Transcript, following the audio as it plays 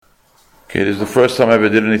Okay, this is the first time I ever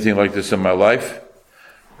did anything like this in my life.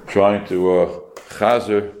 Trying to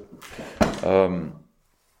Chazarah.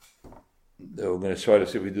 We're going to try to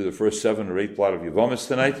see if we do the first 7 or 8 Blatt of Yevamos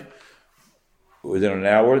tonight within an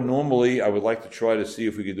hour. Normally, I would like to try to see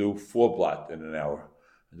if we could do 4 Blatt in an hour.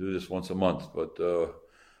 I do this once a month, but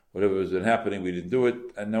whatever has been happening, we didn't do it.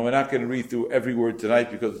 And now we're not going to read through every word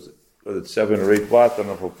tonight because it's 7 or 8 Blatt. I don't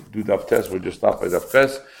know if we'll do Daf Tes. We'll just stop by Daf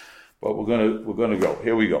Tes. But we're going to go.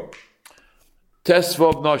 Here we go. Tes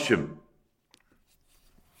Vav Noshim.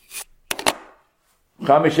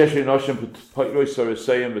 Chamish Eshri Noshim P'Toy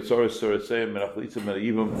Soraseyim V'Tzoras Soraseyim Menachlitzim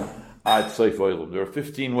Menayivim Ad Seif Oilam. There are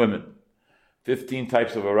 15 women, 15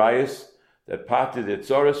 types of arayas that parted at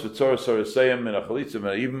Tzoras V'Tzoras Soraseyim Menachlitzim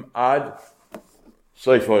Menayivim Ad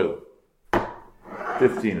Seif Oilam.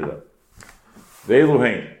 15 of them.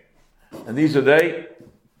 Ve'eluhein. And these are they.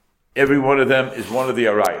 Every one of them is one of the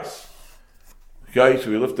arayas. Okay, so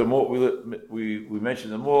we lift them all. We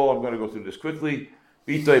mentioned them all. I'm going to go through this quickly.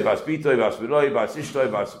 Bitoy, bas biroi, bas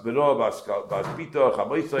ishtoy, bas biro, bas bito,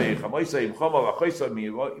 chamoisay, imchoma, vachoisay,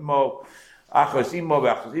 imo, achos imo,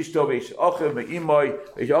 vachos ishto, veish ochem, ve'imoy,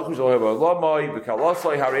 veish ochus ohev alomoy,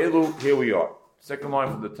 v'kalosay, harelu. Here we are. Second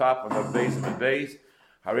line from the top. I'm on base and base.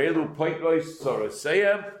 Harelu poitlois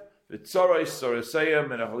soraseyem, v'tzoros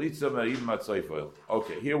soraseyem, and acholitzam, and even matzayfoil.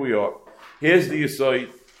 Okay, here we are. Here's the aside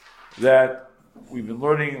that we've been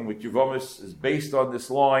learning with Yevamos is based on this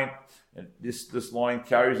line, and this line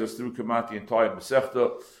carries us through Kamat the entire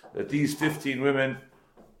Masechta, that these 15 women,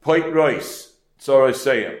 Poit Rois, Tzara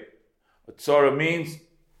Seyam. A Tzara means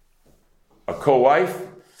a co-wife,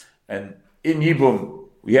 and in Yibum,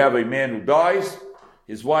 we have a man who dies,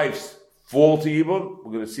 his wives fall to Yibum.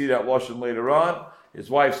 We're going to see that Lashon later on. His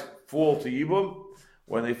wives fall to Yibum.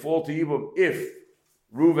 When they fall to Yibum, if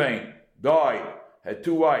Ruvain died, had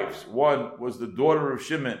 2 wives. One was the daughter of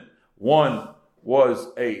Shimon. One was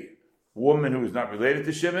a woman who was not related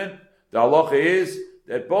to Shimon. The halacha is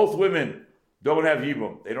that both women don't have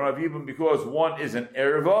Yibum. They don't have Yibum because one is an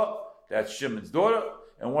Erva, that's Shimon's daughter,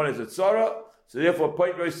 and one is a Tzara. So therefore,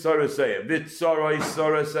 Paitros Tzara Seyem. Vit Tzara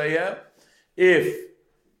Tzara Seyem. If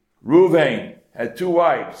Ruvain had 2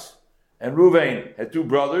 wives, and Ruvain had 2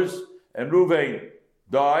 brothers, and Ruvain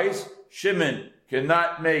dies, Shimon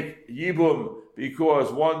cannot make Yibum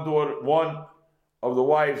because one of the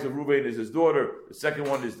wives of Reuben is his daughter, the second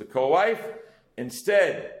one is the co-wife.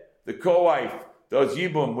 Instead, the co-wife does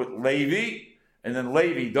Yibum with Levi, and then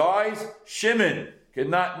Levi dies. Shimon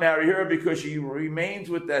cannot marry her because she remains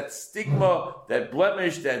with that stigma, that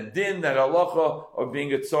blemish, that din, that halacha of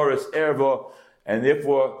being a tzoras erva, and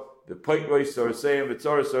therefore the Paitros Soraseyim,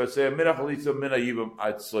 V'Tzoras Soraseyim, Minach Alitzah, Minah Yibum,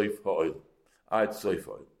 Ad Soif Ha'oil. Ad Soif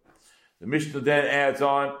Ha'oil. The Mishnah then adds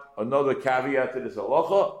on another caveat to this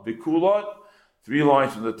halacha, V'Kulon, 3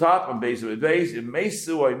 lines from the top, on base of the base, in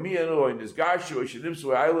Mesu, or Miyanu, or in Nisgarshu, or Shinimsu,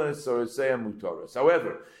 or Islands, or Seyam Mutaras.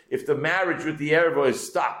 However, if the marriage with the Erva is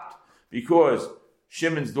stopped because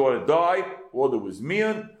Shimon's daughter died, or there was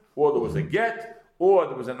Miyan, or there was a get, or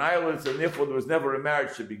there was an island, and therefore there was never a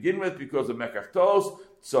marriage to begin with because of Mekachtos,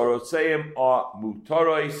 Tzoroseyim are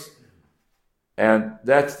Mutaros, and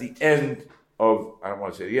that's the end of, I don't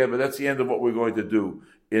want to say but that's the end of what we're going to do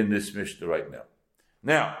in this Mishnah right now.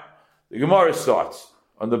 Now, the Gemara starts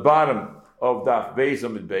on the bottom of Daf Beis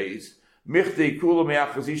Amid Beis. Michtei kula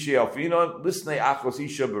me'achazisha alfinon lisnei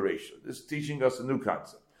achazisha bereisha. This is teaching us a new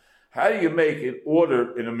concept. How do you make an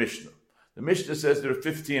order in a Mishnah? The Mishnah says there are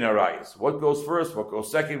 15 arayas. What goes first? What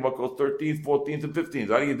goes second? What goes 13th, 14th, and 15th?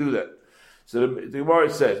 How do you do that? So the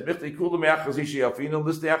Gemara says Michtei kula me'achazisha alfinon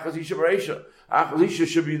lisnei achazisha bereisha. Achazisha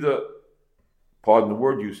should be pardon the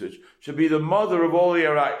word usage, should be the mother of all the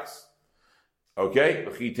arayas. Okay?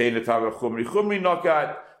 Chumri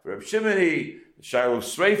Nokat, Reb Shimoni, Shiloh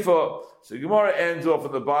Sreifa. So the Gemara ends off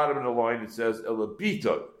on the bottom of the line. It says,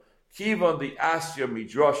 Elabito, Kivan the Asya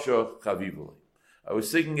Midrasha Chavivali. I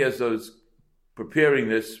was thinking as I was preparing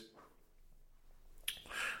this,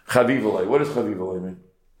 Chavivali. What does Chavivali mean?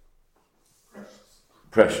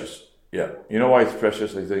 Precious. Yeah. You know why it's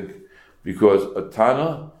precious, I think? Because a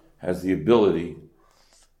Tana has the ability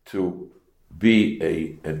to be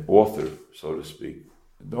an author, so to speak.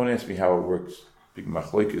 Don't ask me how it works. Big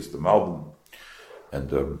machlokes, the Malbim,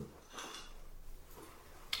 and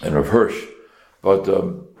Rav Hirsch. But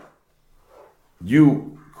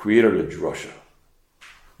you created a drasha.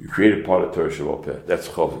 You created part of Torah Shabbat Peh. That's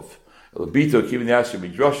chaviv. Elabito kivin yashem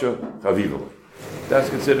midrasha chavivah. That's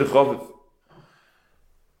considered chaviv.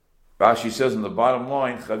 Rashi says in the bottom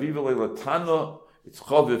line, chavivah latana. It's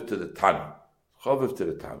chaviv to the Tana. Chaviv to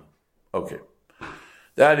the Tana. Okay.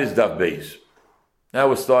 That is Daf Beis. Now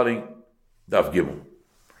we're starting Daf Gimel.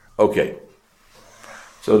 Okay.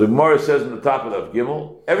 So the Gemara says in the top of the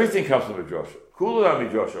Gimel, everything comes from Midrasha. Kulam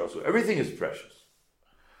Midrasha also. Everything is precious.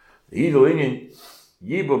 The Hidul Inyan,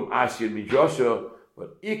 Yibum Asir Midrasha,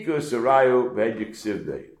 but Iku Sarayu V'Edik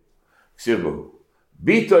Ksivbahu.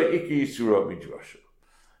 Bita Iki Yisura Midrasha.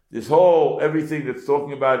 This whole, everything that's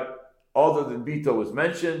talking about other than Bita was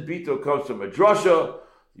mentioned. Bita comes from Midrasha.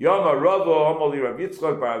 Yama Rava, Amali Rav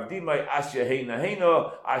Yitzchak, Baravdimai, Asya Heina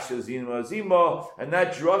Heina, Asya Zima Zima, and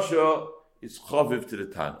that drasha is chaviv to the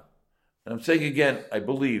Tana. And I'm saying again, I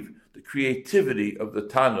believe the creativity of the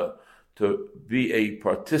Tana to be a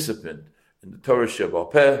participant in the Torah Shebal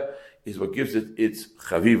Peh is what gives it its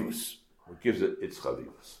chavivus.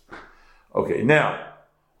 Okay, now,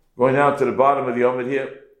 going down to the bottom of the Yomid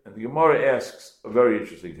here, and the Gemara asks a very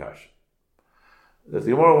interesting question. That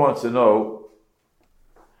the Gemara wants to know,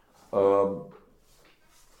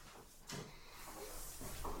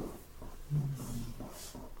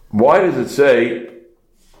 why does it say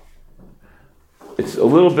it's a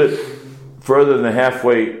little bit further than the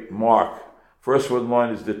halfway mark? First one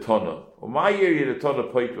line is the Tana. My area, the Tana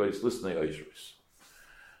Paitva is listening to Eishris.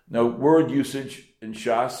 Now, word usage in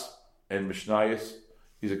Shas and Mishnayos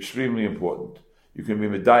is extremely important. You can be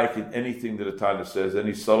medayik in anything that the Tana says,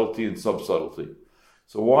 any subtlety and sub-subtlety.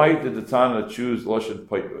 So why did the Tana choose Lashon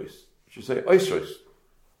Paitva? You should say Eishris.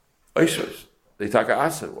 Eishris. They take a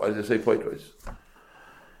asa. Why did they say Paitva?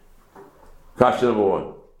 Kasha number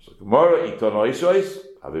one. So Gemara, Itan Eishris,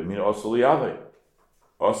 Havimina also liyaveh.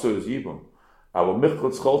 Also is Yibum. Ava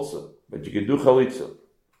Michletz Cholza. But you can do Chalitza.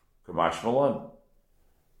 Kamash Malan.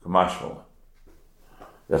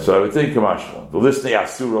 That's what I would think, Kamash Malan. The listening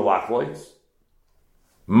Asura Lachlights.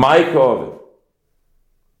 My Kovid.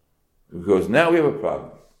 Because now we have a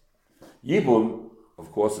problem. Yibum,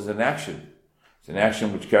 of course, is an action. It's an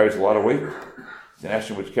action which carries a lot of weight. It's an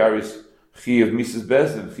action which carries Chi of Mrs.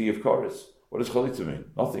 Bez and Chi of Koris. What does Chalitza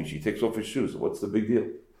mean? Nothing. She takes off her shoes. What's the big deal?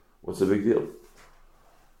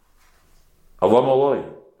 Alam Aloi.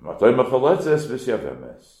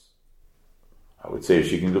 I would say if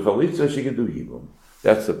she can do Chalitza, she can do Yibum.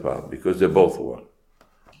 That's the problem, because they're both one.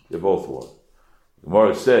 The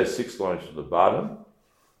Gemara says 6 lines from the bottom,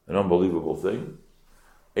 an unbelievable thing.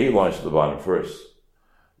 8 lines from the bottom first.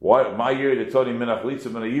 Why? My year to Tony Minach Litza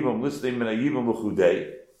Mina Yibum, listening Mina Yibum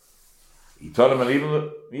L'chudei. You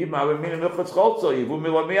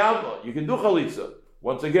can do Chalitza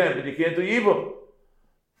once again, but you can't do Yibum.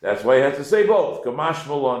 That's why you have to say both. Kamash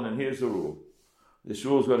Malon, and here's the rule. This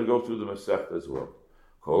rule is going to go through the Masechta as well.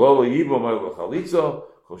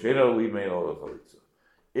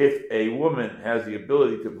 If a woman has the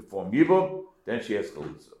ability to perform Yibum, then she has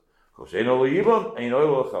Chalitza.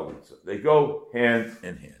 They go hand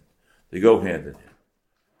in hand.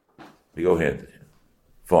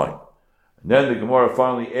 Fine. And then the Gemara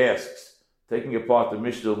finally asks, taking apart the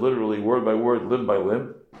Mishnah literally, word by word, limb by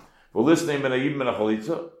limb, for listening min hayibum min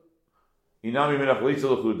hachalitza, inami min hachalitza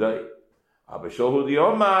l'chudai, abasholhu di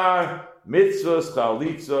omar, mitzvahs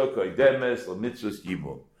chalitza koidemes l'mitzvahs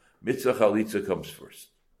yibum. Mitzvah chalitza comes first.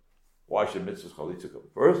 Why should mitzvahs chalitza come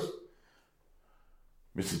first?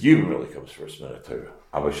 Mitzvah yibum really comes first in the Torah.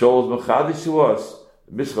 Abasholhu is mechadish to us,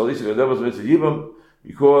 mitzvah chalitza koidemes mitzvah yibum,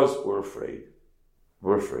 because we're afraid.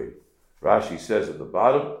 Rashi says at the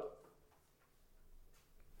bottom,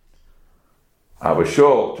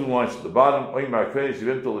 Avashol, 2 lines at the bottom,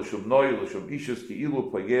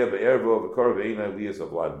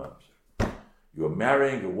 you are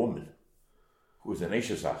marrying a woman who is an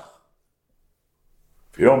Eishesach.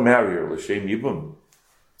 If you don't marry her, L'Shem Yibum,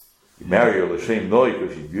 you marry her L'Shem Noi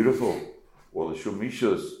because she's beautiful, or L'Shum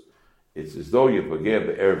Ishus, it's as though you Pageh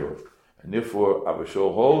Be'erva. And therefore,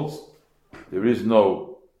 Avashol holds, there is no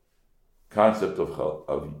concept of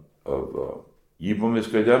Yibum is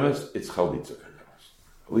Kedemes, it's Chalitza Kedemes.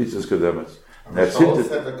 Chalitza is Kedemes. Abishol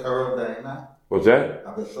said the Karav Be'ena. What's that?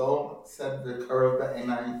 Abishol said the Karav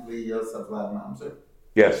Be'ena Li Yosef Vlad Mamzer.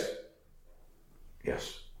 Yes.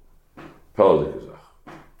 Peled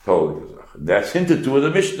Kazach. That's hinted to in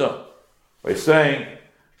the Mishnah by saying,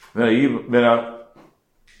 what's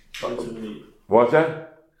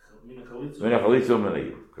that? Mina Chalitza, Mina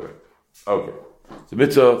Yibum. Correct. Okay. The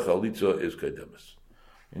mitzvah chalitza is kedemes.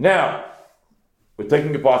 Now, we're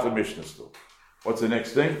taking apart the Mishnah still. What's the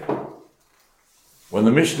next thing? When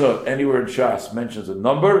the Mishnah anywhere in Shas mentions a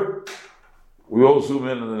number, we all zoom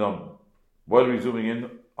in on the number. What are we zooming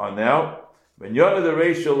in on now? Menyana the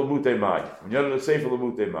Reisha l'mutei mai. Menyana the Sefer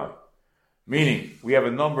l'mutei mai. Meaning, we have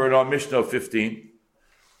a number in our Mishnah of 15.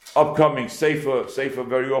 Upcoming Sefer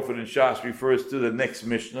very often in Shas refers to the next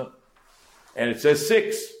Mishnah. And it says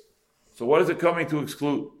 6. So what is it coming to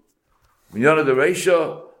exclude? Minyana the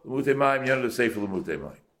Reisha l'mutei mayim, yana l'sefer l'mutei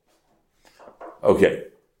mayim. Okay,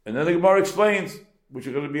 and then the Gemara explains, which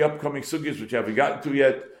are going to be upcoming sugyas, which I haven't gotten to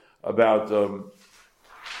yet, about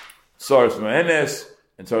Saras Ma'enes,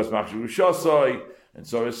 and Saras Machshav Shasai, and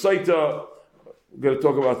Saras Saita. We're going to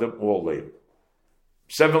talk about them all later.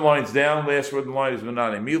 7 lines down, last word in the line is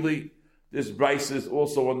Menane Mili. This Bryce is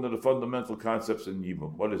also one of the fundamental concepts in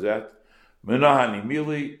Yibum. What is that? Menahani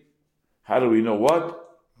Mili. How do we know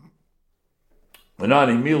what?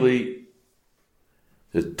 Menani Mili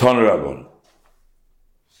is Toner Rabban.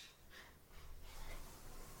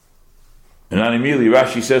 Menani Mili,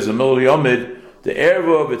 Rashi says in Milli Omid, the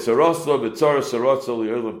Erva, Vitzarasa, Vitzara, Saratza,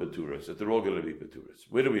 Li'olam, Peturas, that they're all going to be Peturas.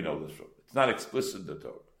 Where do we know this from? It's not explicit in the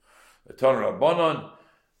Torah. The Toner Rabbanon,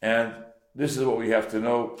 and this is what we have to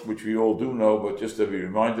know, which we all do know, but just to be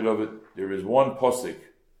reminded of it, there is one posik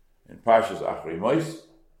in Parshas Achrei Mos,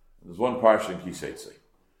 and there's one parsha in Kiseitze.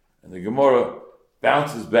 And the Gemara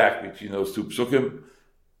bounces back between those two psukim,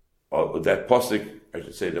 that posik, I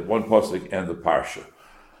should say, that one posik and the parsha.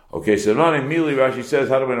 Okay, so not immediately Rashi says,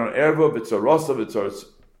 how do we know Erva, B'tzarasa,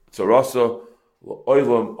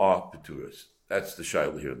 Oilam, Peturas. That's the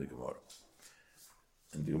shaila here in the Gemara.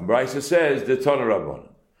 And the Gemara says, the Tana Rabbanan.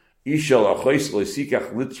 Ishal achois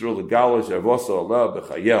lesikach litzro legalos ervosa Allah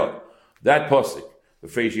b'chayel. That pasuk, the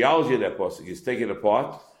phraseology of that pasuk is taken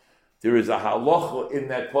apart. There is a halacha in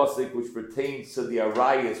that pasuk which pertains to the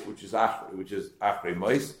arayas, which is achrei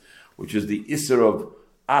mos, which is the isser of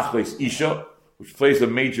achos isha, which plays a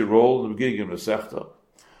major role in the beginning of the Masechta.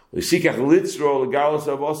 Lesikach litzro legalos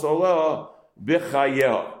ervosa Allah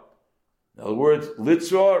b'chayel. Now the words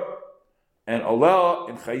litzro and Allah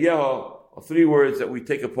and chayel are 3 words that we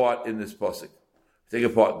take apart in this pasuk. So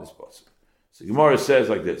Gemara says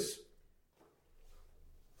like this: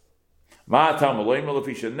 which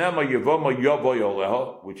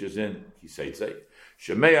is in Kiseitze.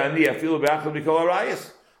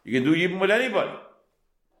 You can do even with anybody.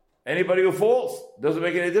 Anybody who falls. Doesn't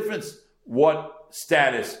make any difference what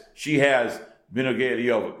status she has. Binogei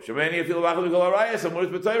Yevamos. Shemei afilu b'achad mikol harayos. And what is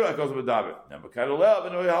b'Torah? Because of b'daber. Now b'kadolel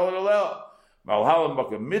v'noy halal. Malhalan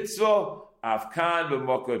b'makom mitzvah, afkan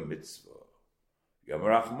b'makom mitzvah.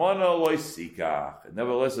 Yamarachmona loy sikach. And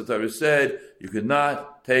nevertheless, the Torah said you could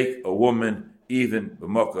not take a woman even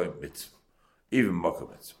b'makom mitzvah, even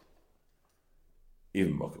b'makom mitzvah.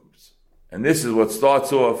 And this is what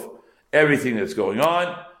starts off everything that's going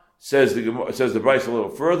on. Says the Bryce a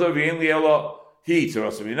little further. V'yin li'ela he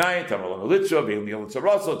tzarasa v'inayin tamalam litzra v'yin li'ela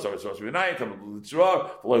tzarasa v'inayin tamalam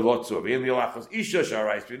litzra v'loy lotzra v'yin li'elachas isha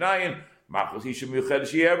sharais v'inayin. Machos Isha Miuched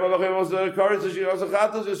she erba lachem was the courage she goes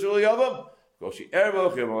achatas Yisrael Yavam. Because she erba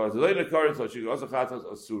lachem was the courage so she goes achatas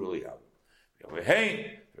Yisrael Yavam.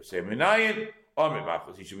 Yehein for same minayin Amri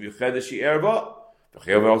Machos Isha Miuched she erba.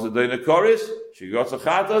 Lachem was the courage she goes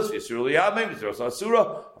achatas Yisrael Yavam. Yisrael Asura.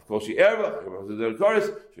 Of course she erba lachem was the courage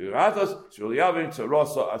she goes achatas Yisrael Yavam.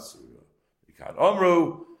 Tzarasa Asura. We can't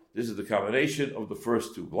Amru. This is the combination of the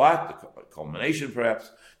first 2 Blatt, the culmination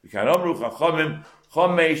perhaps. We can't Amru Chachamim.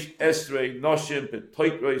 Chomesh, Esrei, Noshim,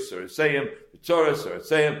 Petoitroi, Sarasayim, Petorah,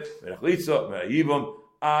 Sarasayim, Menachlitza, Menayibam,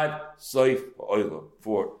 Ad, Saif, Oilam,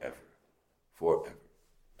 forever.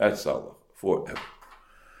 That's Allah, forever.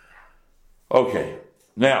 Okay,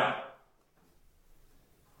 now,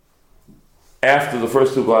 after the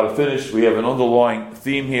first 2 Blatt are finished, we have an underlying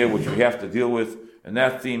theme here which we have to deal with, and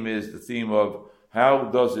that theme is the theme of how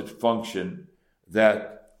does it function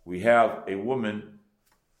that we have a woman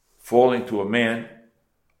falling to a man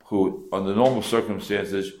who, under normal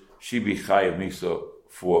circumstances, she be chayav misa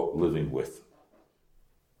for living with.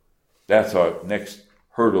 That's our next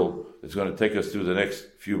hurdle that's going to take us through the next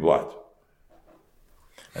few Blatt.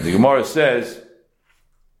 And the Gemara says,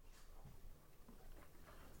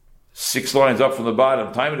 6 lines up from the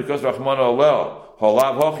bottom, time to kos rachmana alel,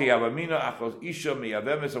 halav hochi avamina achos isha mi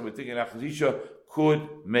Yevamos, and we're thinking achos isha could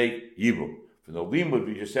make yibum. From the limud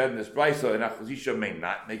we just said in this brisa, and achos isha may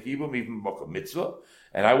not make yibum, even b'makom mitzvah.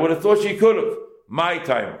 And I would have thought she could have. My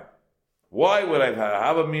time. Why would I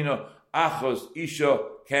have a mina achos isha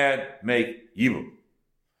can make yibum?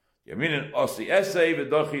 Yaminin osi esei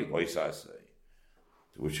v'dochi loisa esei.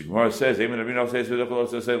 To which the Gemara says, Emin Rabino says v'dochi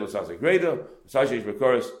loisa esei l'sasei greda l'sasei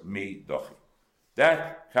b'koros mi dochi.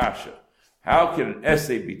 That kasha. How can an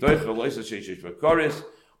esei be dochi loisa esei b'koros?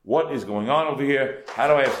 What is going on over here? How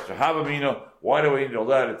do I have to have a mina? Why do I need all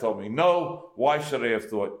that? It told me no. Why should I have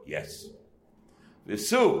thought yes?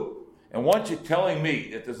 Visu, and once you're telling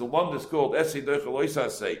me that there's a one that's called Esei Doich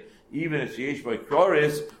Eloisasei, even if Yesh by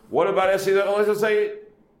Kroris, what about Esei Doich Eloisasei?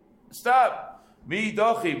 Stop. Mi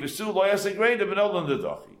Dochi, Visu Lo Esei Greda, Menolan the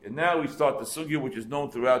Dochi. And now we start the sugya which is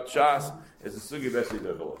known throughout Shas is the sugi besi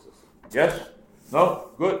derechalosis. Yes? No?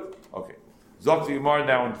 Good? Okay. Zok to Gemara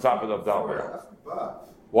now on top of the Abdallah.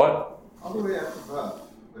 What? All the way up above,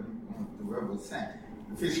 when the word was saying,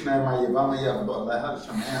 לפי שניים היבמה יבוא להר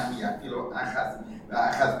שומע יפילו אחת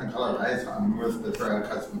ואחת מכל הרייס והמורס בפרק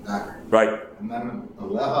אחת מדבר. Right. And then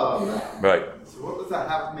Allah. Right. So what was that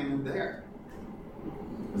happening in there?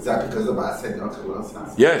 Is that because of Asay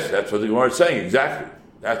Dochel? Yes, that's what the Gemara is saying, exactly.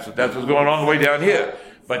 That's what's going on the way down here.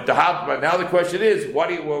 But now the question is, what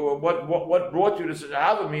brought you to such a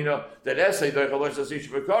havamina that essay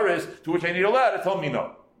is, to which I need a letter to tell me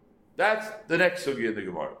no. That's the next sugi in the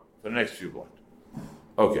Gemara, for the next few blocks.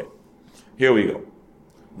 Okay, here we go.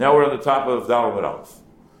 Now we're on the top of Daled and Aleph.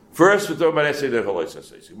 First, we're talking about essay the Gemara says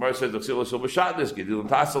the Chsilas Obashatnis Gidil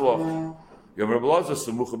Tasalov. Here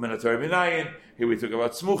we talk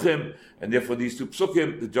about smuchim, and therefore these two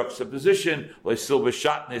psukim, the juxtaposition, like silver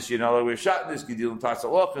shatnis, you're not allowed to wear shatnis, gidil and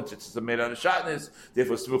tasaloch, and it's made out of shatnis,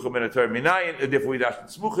 therefore smuchim and a terminayin, and therefore we dash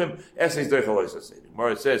smuchim, essays doichalois asay.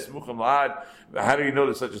 Gemara says, smuchim la'ad, how do you know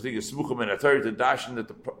there's such a thing as smuchim and a ter, to dash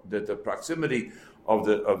that the proximity of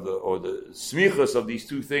the smichas of these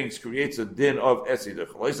two things creates a din of essay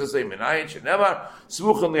doichalois asay, minayin, shenemar,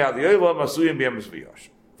 smuchim li'ad yoyla, masuyim b'yemes v'yash.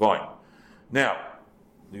 Fine. Now,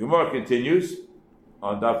 the Gemara continues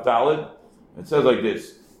on Daf Daled and says like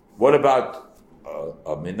this: what about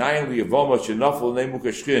a Minayim Yevamos shenafel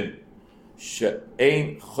neimukashkin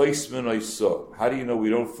she'ein choismen oisa? How do you know we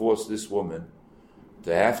don't force this woman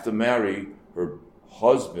to have to marry her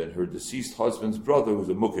husband, her deceased husband's brother, who's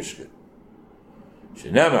a mukashkin?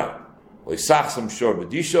 Shenema loisachsam shor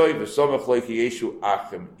b'dishoy v'somach loiki yeshu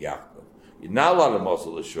achem yachdav. You're not allowed to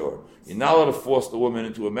muscle the shore. You're not allowed to force the woman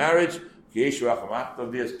into a marriage. There's two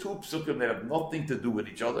psukim that have nothing to do with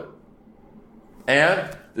each other. And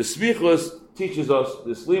the smichus teaches us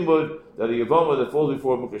this limud that a yevama that falls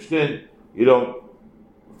before mukashkin, you don't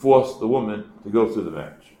force the woman to go through the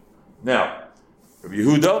marriage. Now, Rabbi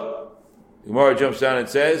Yehuda, Gemara jumps down and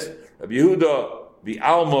says, Rabbi Yehuda, the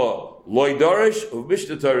alma loy dorish of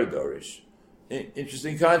Mishnah Torah dorish.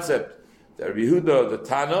 Interesting concept. That Rabbi Yehuda, the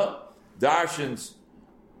Tana, darshans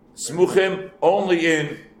smuchim only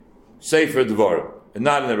in Sefer Devarim, and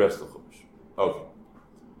not in the rest of the Chumash. Okay.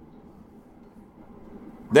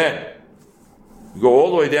 Then, we go all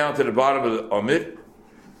the way down to the bottom of the Amid.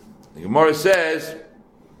 The Gemara says,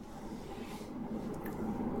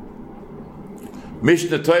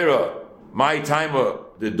 Mishnah Torah, my timer,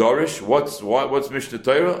 the Dorish. What's Mishnah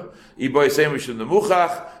Torah? Iboy say Mishum the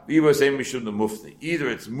Muchach, Iboy say Mishum the Mufni. Either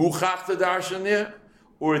it's Muchach the Darshan there,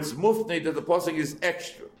 or it's Mufni that the pasuk is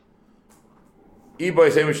extra.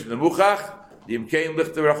 Iboy say Mishum the Muchach, the Imkain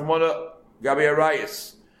Lichter Rachmona Gabi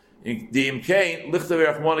Arayas. The Imkain Lichter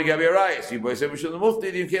Rachmona Gabi Arayas. Iboy say Mishum the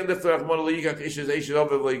Mufni, the Imkain Lichter Rachmona Leikach Ishes Eishes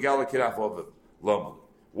Ovev Leigala Kiraf Ovev Lomel.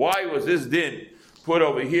 Why was this din put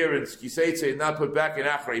over here in Skiseitze and not put back in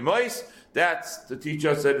Achrei Mois? That's to teach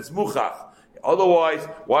us that it's Muchach. Otherwise,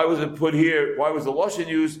 why was it put here? Why was the Lashon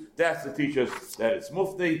used? That's to teach us that it's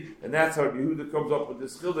Mufti, and that's how Yehuda comes up with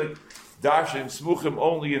this chiluk, Darshan Smuchim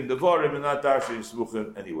only in Devarim and not Darshan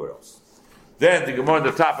Smuchim anywhere else. Then the Gemara on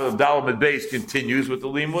the top of the Dalamid base continues with the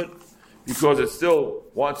Limud, because it still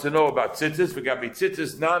wants to know about tzitzis. We got me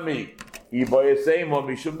tzitzis nami, Iboyesemo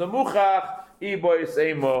Mishum the Muchach,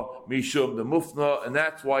 Iboyesemo Mishum the Mufna, and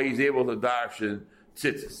that's why he's able to Darshan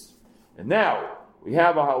tzitzis. And now, we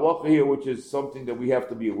have a halacha here, which is something that we have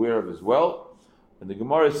to be aware of as well. And the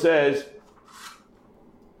Gemara says,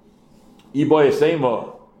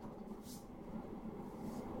 Iboyesemo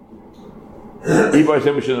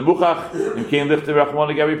Iboyesemo Shon Muchach, and Kain Lichter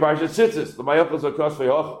Rachmona Gabi Parshat Tzitzis. The Mayachos are Kos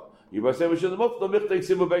Vayhoch. Iboyesemo Shon Mufna Michtei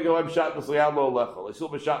Simu Begalim Shatnas Liadlo Lechel. Isul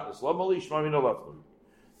B'Shatnas Lomali Shmami No Leflim.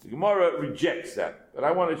 The Gemara rejects that, but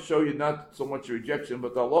I want to show you not so much a rejection,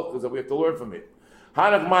 but the halachas that we have to learn from it.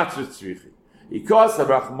 Hanach Matzah Tzrichi. Because I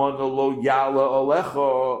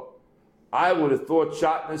would have thought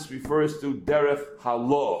shatness refers to derech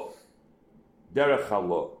halo. Derech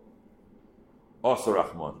halo. Asa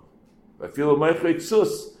Rahman.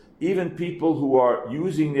 Even people who are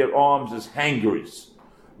using their arms as hangers.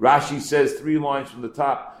 Rashi says 3 lines from the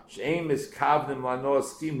top. She'em is kavnim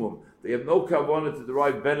lanos timum. They have no kavanah to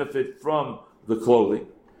derive benefit from the clothing.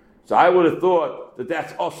 So I would have thought that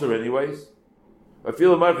that's Asa anyways. I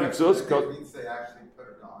feel maybe it means they actually put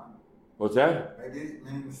it on. What's that? Maybe it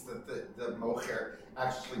means that the mocher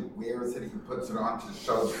actually wears it, he puts it on to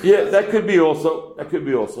show. Yeah, that could be also.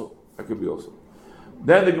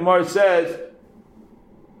 Then the Gemara says,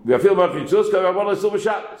 "We feel maybe it's just because I want to silver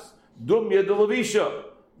shatnez. Dum yed the levisha.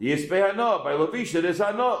 Yispei hana by levisha there's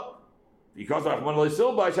hana because I want to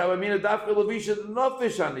silver. I mean a dafka levisha the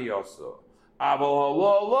nafish hani also. So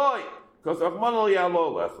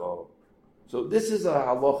this is a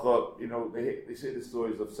halacha, they say the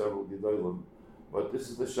stories of several Gedolim, but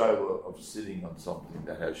this is the shaila of sitting on something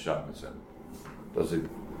that has shabbos in it.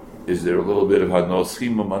 Is there a little bit of hanos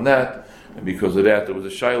chimum on that? And because of that, there was a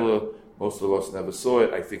shaila. Most of us never saw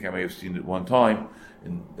it. I think I may have seen it one time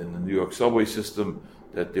in the New York subway system,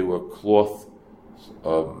 that there were cloth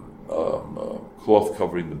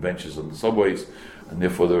covering the benches on the subways, and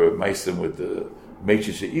therefore there were meisim with the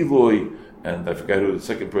meiches iloi, and I forgot who the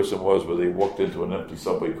second person was, where they walked into an empty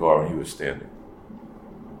subway car and he was standing.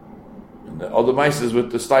 And the other meises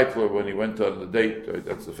with the stipler when he went on the date. Right?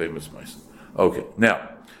 That's the famous meisim. Okay, now,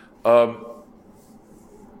 so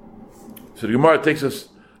the Gemara takes us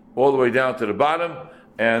all the way down to the bottom,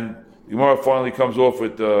 and the Gemara finally comes off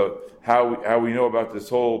with how we know about this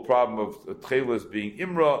whole problem of tchelas being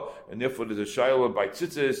imra, and therefore there's a shayla by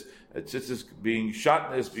tzitzis, tzitzis being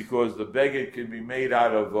shatnez because the beged can be made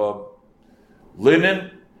out of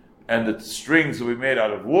linen, and the strings will be made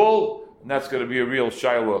out of wool, and that's going to be a real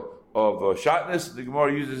shayla of shatnez. The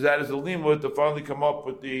Gemara uses that as a limud to finally come up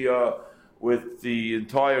with the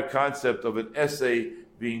entire concept of an essay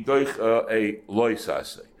being doich a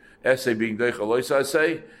loisase. Essay being doich a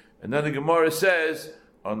loisase, and then the Gemara says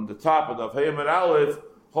on the top of the Hayam and Aleph,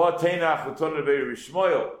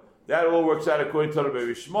 that all works out according to Rabbi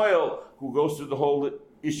Yishmael, who goes through the whole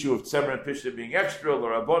issue of Tzemer and Pishta being extra, the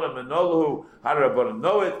Rabbanim and Nolahu, how do Rabbanim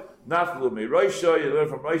know it? Naflu me Roisha, you learn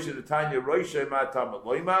from Roisha the Tanya Roisha Matam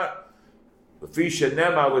Loima. The Fisha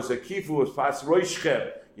Nema was a kifu was pas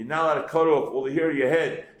Roishchem. You're not allowed to cut off all the hair of your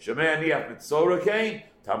head. Shemei Aniach Mitzora Kain,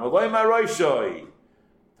 Tamaloima Roishoi.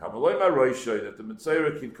 Tamaloima Roishoi, that the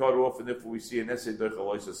Mitzora can cut off, and therefore we see an essay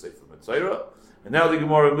Dechaloisa say for Mitzora. And now the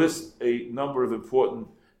Gemara lists a number of important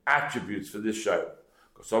attributes for this shayla.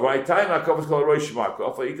 So by time HaKof is called Rosh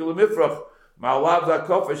HaKof, HaIkel HaMifrach, Ma'alav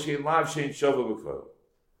HaKof Shein Lav Shein Shova B'Koil.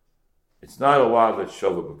 It's not a lav that's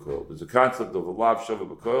Shova B'Koil. There's a concept of a lav Shova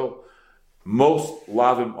B'Koil. Most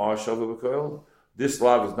lavim are Shova B'Koil. This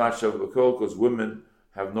lav is not Shova B'Koil because women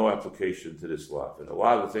have no application to this lav. And a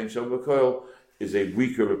lav that's ain't Shova B'Koil is a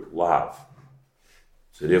weaker lav.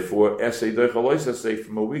 So therefore, Esei Doichaloisa say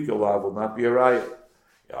from a weaker lav will not be a raya.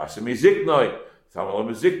 Yasemi Ziknoi. Tamalam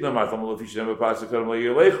Zikna, Matamal Fishem Pasakam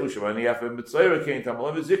Lechu, Shamani Afim Mitzayra Kain,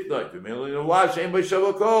 Tamalam Zikna, Kumilin Lav, Shame by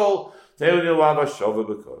Shavakol, Taylor Lava Shava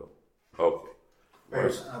Bakol. Okay.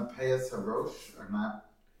 Payas Harosh are not,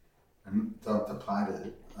 and don't apply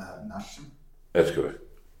to Nashim? That's correct.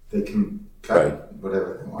 They can cut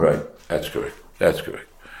whatever they want. Right. That's correct.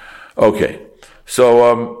 Okay.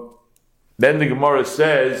 So then the Gemara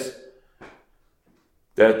says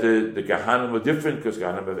that the Gahanim are different because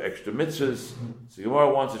Gahanim have extra mitzvahs. So the Gemara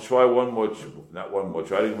wants to try one more.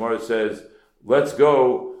 Try. The Gemara says, let's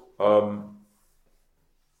go.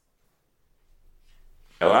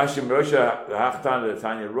 Elashim Rosha, the Hachtan, the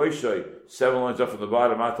Tanya Roshai, 7 lines up from the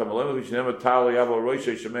bottom. Atam which never Tali Yavo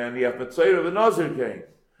Roshai, Sheman Yaf Mitzayra, the Nazir came.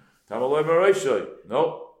 Tamalem Roshai.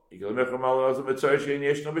 No.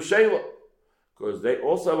 Because they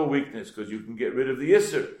also have a weakness, because you can get rid of the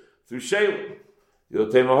Yisr through Sheila. We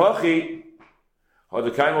should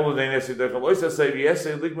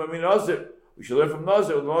learn from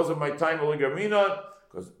Nazir. Nazir my time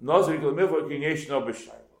because Nazir.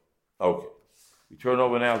 Okay. We turn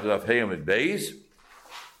over now to Daf Hayam and Beis.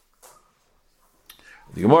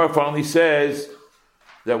 The Gemara finally says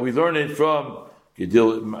that we learn it from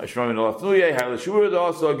Gedil Shmamin Alafnuye, Halashurad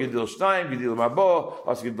also, Gedil Shnaim, Gedil Mabo,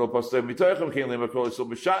 also Gedil Pastem Mitoichem, Kain Lemakol Sil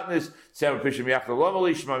Beshatnis, Sam Pishim Yachal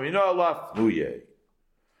Lomali, Shmamin Alafnuye.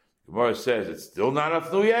 Gemara says it's still not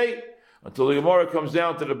Afnuye until the Gemara comes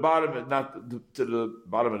down to the bottom, not to the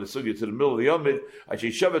bottom of the sugya, to the middle of the Yomid.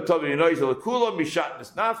 Actually, Shabbat Tov Yinoiz Alakula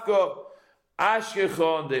Mishatnis Nafko,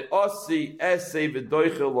 Ashkechon de Ossi Essay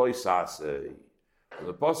V'Doichel Loisase.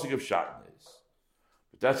 The pasuk of Shatnis.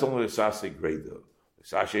 But that's only the Sase grade though. The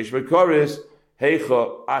Sase Shmekaris, Heicha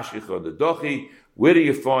Ashkechon de Dochi. Where do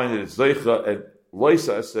you find that it's Doicha and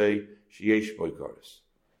Loisase Sheyesh Boikaris?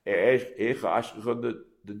 Heicha Ashkechon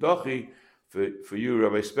the Dochi, for you,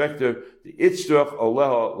 Rabbi Spector, the Itzrach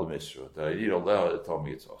Oleha L'Misra, that I need Oleha to tell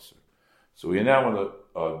me it's Aser. So we are now in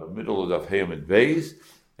the middle of Daf Hayam and Beis,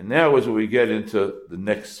 and now is where we get into the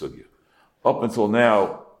next sugya. Up until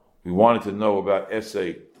now, we wanted to know about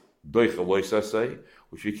Essay Doicha Lois Essay,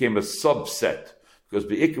 which became a subset, because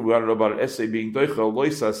Be'ikah we wanted to know about an essay being Doicha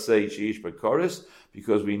Lois Essay Sheish Bekaris,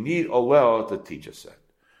 because we need Oleha to teach us that.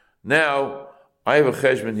 Now, I have a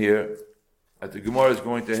cheshbon here, that the Gemara is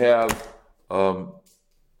going to have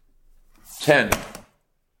 10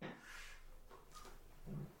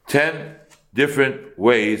 different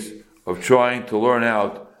ways of trying to learn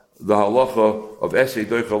out the halacha of Esei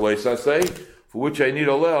Doicha Loisasei, for which I need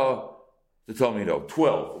a leah to tell me no.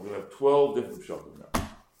 12. We're going to have 12 different pshatim now.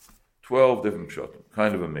 12 different pshatim.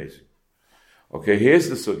 Kind of amazing. Okay, here's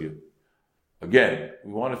the sugya. Again,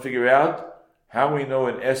 we want to figure out how we know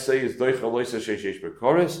an Esei is Doicha Loisasei Sheish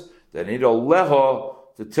Bekoris, that I need a leah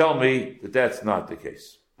to tell me that that's not the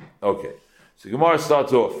case. Okay, so Gemara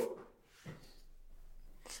starts off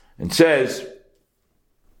and says,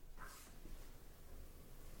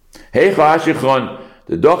 Hey Chashichon,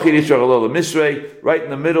 the Dochi Yisrael Misrei, right in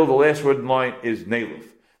the middle, the last word in line is Nelif.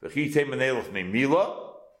 The Chitei Menelif named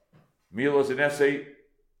Mila. Mila is an essay.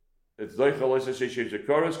 It's Doicha Loisa Sheish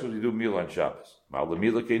Koros because we do Mila on Shabbos. Mala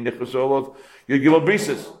Mila Kein Nichos Olav. You give a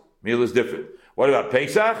brises. Mila is different. What about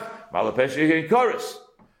Pesach? Mala Pesach Kein Koros.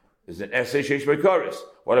 There's an essay Sheish Koros.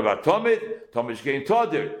 What about Tomid? Tomid Kein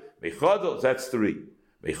Todir. Mechadol, that's 3.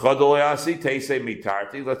 Mechadol Yasi, Teisei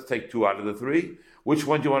Mitarti. Let's take 2 out of the 3. Which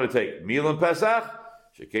one do you want to take? Mila and Pesach?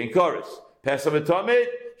 Shekein Koros. Pesach and Tomid?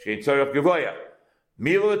 Shekein Tzarech Gevoya.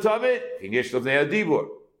 Mila and Tomid? Kein Yeshlav Nei Adibur.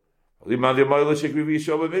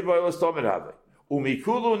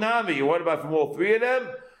 Umikulu Nami. What about from all 3 of them?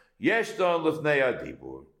 Yeshton Lefnei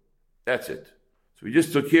Adibur. That's it. So we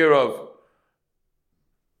just took care of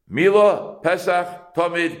Mila, Pesach,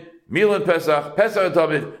 Tomid, Mila and Pesach, Pesach and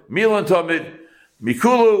Tomid, Mila and Tomid,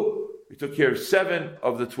 Mikulu. We took care of 7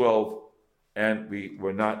 of the 12. And we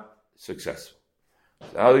were not successful.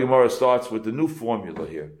 So now the Gemara starts with the new formula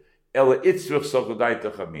here. Ela itzrich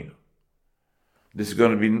sokodaita chamina. This is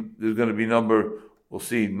going to be number, we'll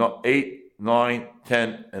see, 8, 9,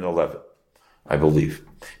 10, and 11, I believe.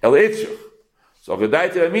 Ela itzrich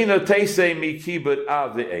sokodaita chamina teisei mi kibud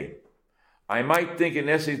av ve'ein. I might think in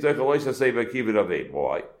Esei Doicha Loisa say by kibud av ve'ein.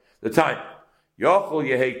 Why? The time. Yochel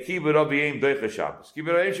yehei kibud av ve'ein Doicha Shabbos. Kibud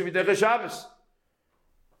av ve'ein should be Doicha Shabbos.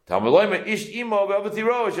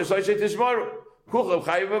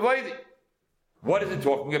 What is it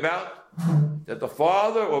talking about? That the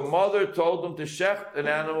father or mother told them to shecht an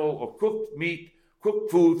animal or cooked meat, cooked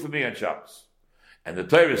food for me on Shabbos. And the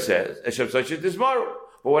Torah says,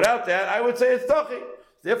 but without that, I would say it's Tochi.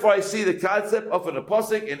 Therefore, I see the concept of an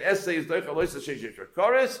apostle in Esei is Doicha Loisa Sheish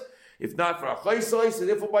Koros. If not for a Chaysois, and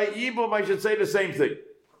therefore by Ibum, I should say the same thing.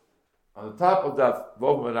 On the top of that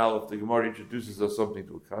Vovim and Aleph, the Gemara introduces us something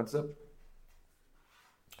to a concept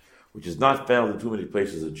which is not found in too many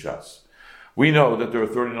places in Shabbos. We know that there are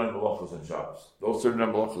 39 malachos on Shabbos. Those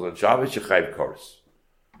 39 malachos on Shabbos, Shechayv Koros,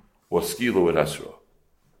 or Skilu and Asra.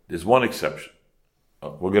 There's one exception.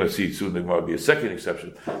 We're going to see soon there will be a second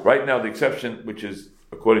exception. Right now, the exception, which is,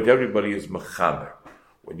 according to everybody, is Mechamer.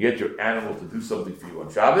 When you get your animal to do something for you on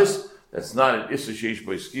Shabbos, that's not an Issa Sheish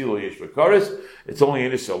by Skil or Yesh by Koros. It's only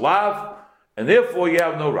an Issa Lav, and therefore you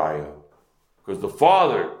have no Raya. Because the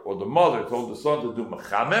father or the mother told the son to do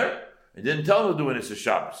Mechamer, and didn't tell him to do an Issa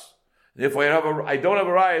Shabbos. And therefore I don't have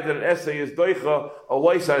a Raya that an essay is Doicha, a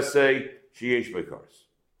Loisa say, Sheyesh by Koros.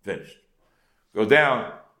 Finished. Go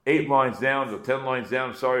down, 8 lines down, or 10 lines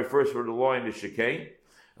down, first for the line is Shekain.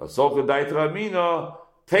 Asolka Daitra Amina,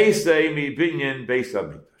 Teisei mi Binyan Beis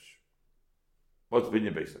HaMikdash. What's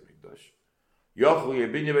Binyan Beis HaMikdash? Yochel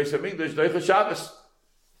Binyan Beis HaMikdash Doicha Shabbos.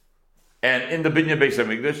 And in the Binyan Beis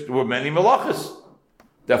HaMikdash there were many malachas.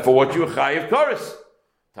 Therefore, what you chayiv Koros.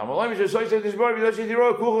 Tamalayim Shesoi said this morning,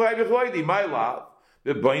 my love,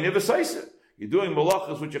 the Baina V'Saisa. You're doing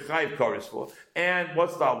malachas which you chayiv Koros for. And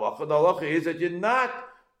what's the halacha? The halacha is that you're not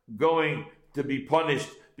going to be punished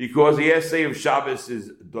because the essay of Shabbos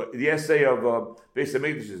is, the essay of Beis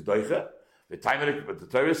HaMikdash is Doicha. But the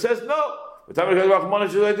Torah says no.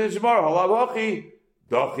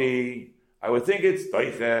 I would think it's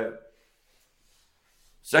Doicha.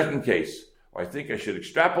 Second case, I think I should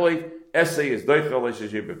extrapolate. Essay is Doicha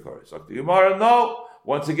Leishajib B'Koros. Like the Gemara, no.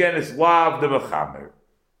 Once again, it's Lav de Mechamer.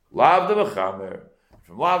 Lav de Mechamer.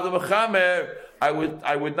 From Lav de Mechamer, I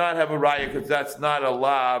would not have a raya because that's not a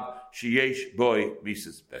Lav Sheyesh Boy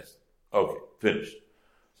Mises Best. Okay, finished.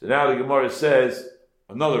 So now the Gemara says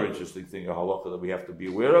another interesting thing, a halacha that we have to be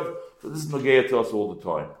aware of. So this is Nagaya to us all the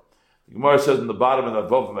time. The Gemara says in the bottom of the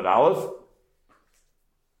Vav Med Aleph.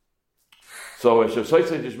 So Shasai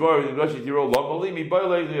says Yishmar in Rashi Tiro Lamali mi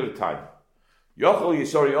Bailei the time. Yochel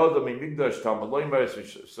Yisori Odom in Migdash Talmud Loimer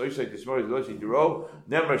Shasai says Yishmar in Rashi Tiro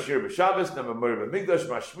Nemer Shir B'Shabbos Nemer Mur B'Migdash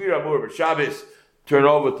Mashmir Amur B'Shabbos. Turn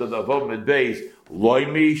over to the Vav Med Beis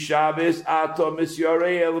Loimi Shabbos Ato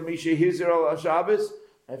Misyarei El Misha Hizir Al Shabbos.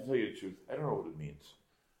 I have to tell you the truth. I don't know what it means.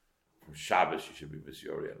 From Shabbos you should be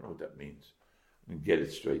Misyarei. I don't know what that means. I get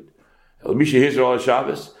it straight. Misha Hizra al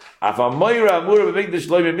Shabbos. Afa Moira Amura B'Mikdash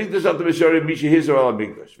Loy B'Mikdash Al T'Besharim Misha Hizra al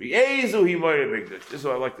Mikdash. V'Ezu Hi Moira Mikdash. This is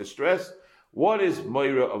what I like to stress. What is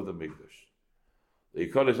Moira of the Mikdash? The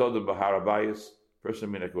Yikodesh Odom B'Harabayas.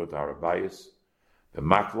 Person may not go to Harabayas. The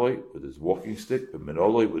Makloi with his walking stick. The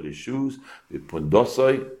Menoloi with his shoes. The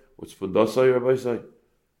Pundosai. What's Pundosai, Rabbi say?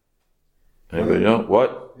 Anybody know?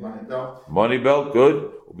 What? Money belt. Money belt,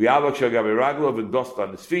 good. Ubiavak Shagabi Raglov and dust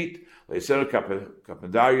on his feet. They said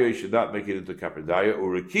Kapendaria, you should not make it into Kapendaria.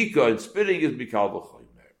 Urekika and spitting is Mikal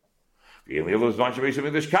B'Choymer. V'yim Yevamos Zman Shavei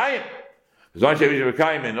Mikdash Kayim. Zman Shavei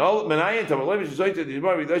Kayim and all Menayin Tamalim Shazoyta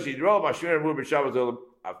Dizmar Vidash Yidro Mashmir Amur B'Shabbos Olam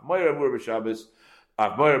Afmoyer Amur B'Shabbos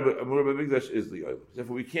Afmoyer Amur B'Mikdash is the Olam.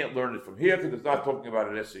 Therefore, we can't learn it from here because it's not talking about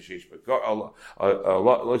an Eseshesh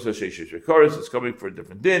B'Koris. It's coming for a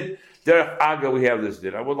different din. Derech Aga, we have this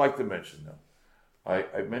din. I would like to mention now.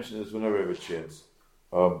 I mentioned this whenever I have a chance.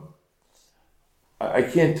 I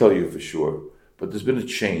can't tell you for sure, but there's been a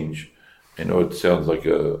change. I know it sounds like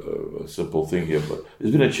a simple thing here, but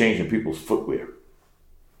there's been a change in people's footwear.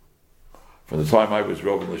 From the time I was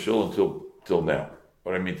Rav in the Shul till now.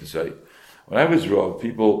 What I mean to say, when I was Rav,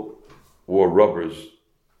 people wore rubbers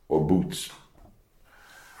or boots.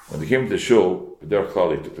 When they came to the Shul, their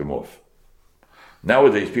clothing, they took them off.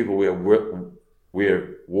 Nowadays, people wear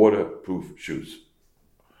waterproof shoes.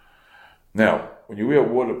 Now, when you wear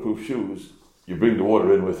waterproof shoes, you bring the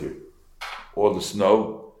water in with you, or the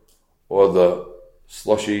snow, or the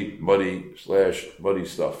slushy, muddy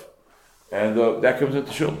stuff, and that comes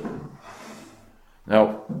into shul.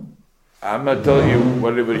 Now, I'm not telling you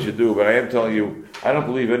what anybody should do, but I am telling you, I don't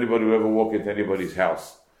believe anybody would ever walk into anybody's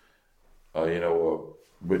house,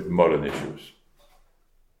 with mud on their shoes.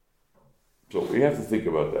 So we have to think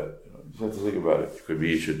about that. You just have to think about it. It could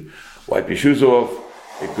be you should wipe your shoes off.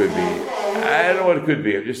 It could be, I don't know what it could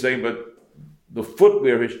be. I'm just saying, but the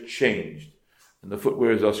footwear has changed, and the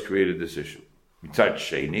footwear has thus created this issue. Mitzad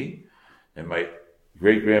Sheni, and my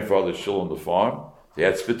great-grandfather's shul on the farm, they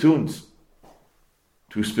had spittoons,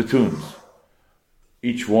 2 spittoons,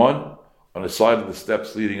 each one on the side of the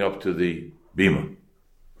steps leading up to the bima.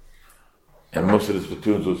 And most of the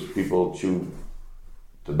spittoons was people chew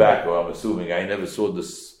tobacco, I'm assuming. I never saw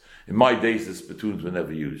this. In my days, the spittoons were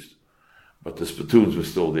never used. But the spittoons were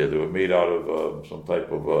still there. They were made out of some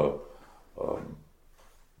type of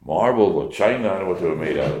marble or china. I don't know what they were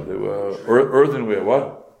made out of. They were earthenware.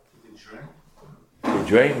 What? They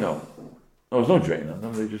drain? No. No, there's no drain on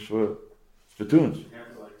them. They just were spittoons.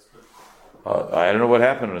 I don't know what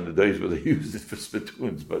happened in the days where they used it for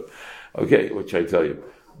spittoons, but okay, which I tell you.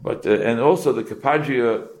 But and also the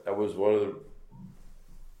Kapadria, that was one of the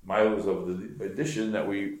miles of the addition that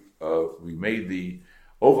we made the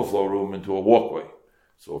overflow room into a walkway.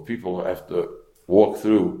 So if people have to walk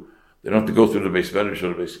through, they don't have to go through the base fetish or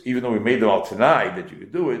the base. Even though we made them all tonight that you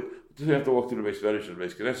could do it, you don't have to walk through the base fetish or the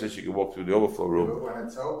base Knesset. You can walk through the overflow room. But when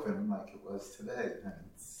it's open, like it was today,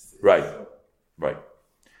 it's right. Right.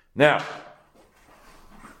 Now,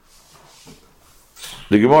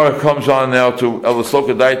 the Gemara comes on now to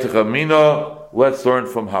Elasloka Daitach Amina. Let's learn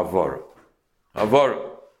from Havara.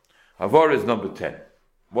 Havara is number 10.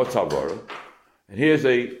 What's Havara? And here's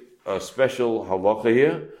a special halacha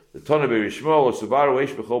here. The Tana B'Rishmol or Subaru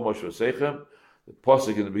Eish B'Chol Moshe V'Seichem. The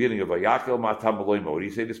pasuk in the beginning of Vayakel Ma'atam Aloyma. What do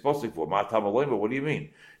you say this pasuk for? Ma'atam Aloyma. What do you mean?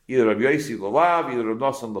 Either Rabbi Yosi L'Lav, either Rabbi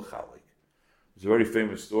Nosson L'Chalik. It's a very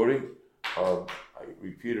famous story. I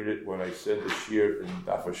repeated it when I said the shir in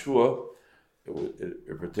Daf Hashua.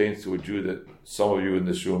 It pertains to a Jew that some of you in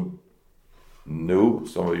this room knew.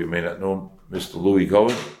 Some of you may not know him. Mr. Louis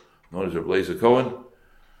Cohen, known as Rabbi Cohen.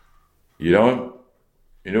 You know him?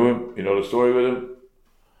 You knew him? You know the story with him?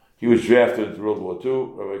 He was drafted into World War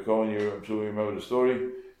II. Rabbi Cohen, I'm sure you remember the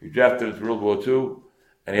story. He drafted into World War II,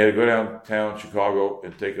 and he had to go downtown Chicago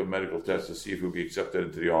and take a medical test to see if he would be accepted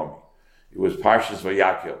into the army. It was Parshas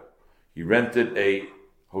Vayakel. He rented a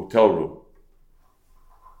hotel room.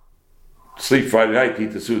 Sleep Friday night,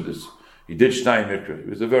 eat the Sudas. He did Shnai Mikra. He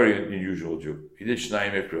was a very unusual Jew. He did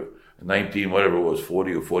Shnai Mikra. 19, whatever it was,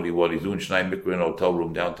 40 or 41. He's doing Shnai Mikra in a hotel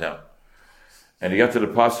room downtown. And he got to the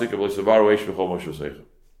pasuk of L'Savaru Eish B'Chol Moshe V'Seichem.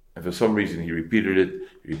 And for some reason he repeated it.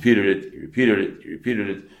 The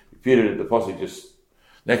pasuk just...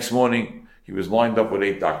 Next morning, he was lined up with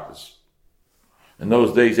 8 doctors. In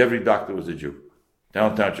those days, every doctor was a Jew.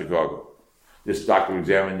 Downtown Chicago. This doctor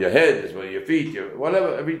examined your head, this one your feet,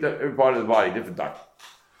 whatever, every part of the body, different doctor.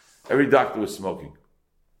 Every doctor was smoking.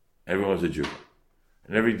 Everyone was a Jew.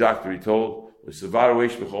 And every doctor he told was Savaru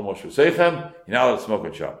Eish B'Chol Moshe V'Seichem, you're not allowed to smoke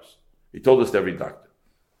on Shabbos. He told this to every doctor.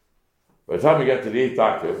 By the time we got to the 8th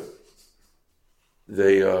doctor,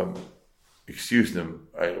 he excused him.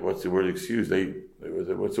 What's the word excuse?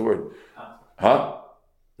 What's the word? Huh?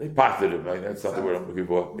 They parted him. Right? That's not the word I'm looking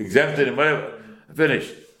for. Exempted him, whatever.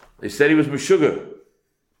 Finished. They said he was Meshuggah.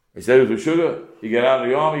 He got out of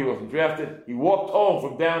the army, he wasn't drafted. He walked home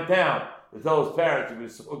from downtown to tell his parents. He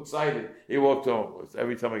was so excited. He walked home.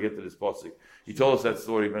 Every time I get to this pasuk, he told us that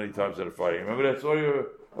story many times on a Friday. Remember that story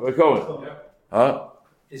of a Cohen? Yeah. Huh?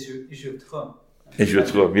 Issue Tchum. Issue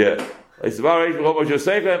Tchum, yeah.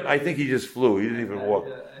 I think he just flew. He didn't even walk.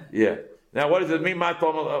 Yeah. Now, what does it mean?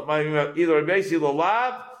 Either basically the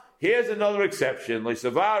lav. Here's another exception.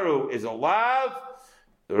 Leisavaru is a lav.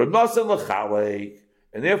 The Rabnasan l'chalek.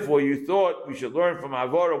 And therefore, you thought we should learn from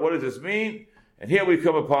Havara. What does this mean? And here we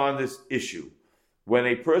come upon this issue. When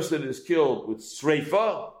a person is killed with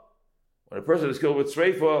sreifa,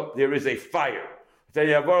 there is a fire. Then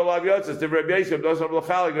you have Havara lav yotzes. The Rabbi Yisrael doesn't have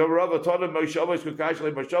l'chalek. The Rabbi told him Moshavos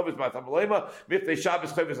kukashli Moshavos matamalema. Miftei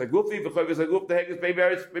Shabbos chavis agufi v'chavis aguf the heges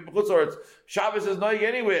beiberetz beibechutzorets. Shabbos is not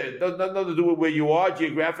anywhere. It does nothing to do with where you are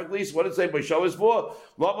geographically. So what did it say Moshavos for?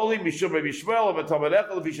 Lamali mishum Rabbi Shmuel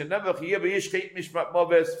v'tamarechel v'shenevach yeh v'yishchet mishmat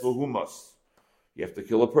maves v'humas. You have to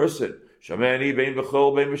kill a person. Shamani bein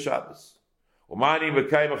b'chol bein b'Shabbos. Umani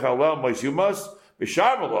b'kay b'chalel moshumas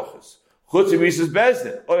b'shar malachas. Chutz Mises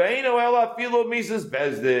Bezdin. Or Eino Ela Filo Mises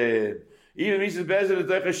Bezdin. Even Mises Bezdin is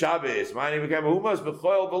Deicha Shabbos. Mani became a humas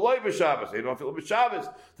b'choil beloy b'Shabbos. They don't feel b'Shabbos.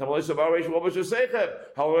 Tamalei Savar Reish V'Obash Yosechem.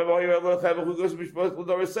 However, you ever have who goes b'Shmos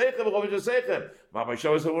L'Dor Yosechem V'Obash Yosechem. Ma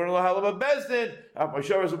Mashavos Hamur L'Halam Bezdin.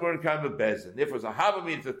 Mashavos Hamur L'Kam Bezdin. Therefore, it's a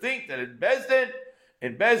havamid to think that in Bezdin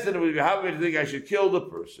it would be a havamid to think I should kill the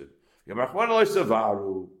person. Yamachman L'Oy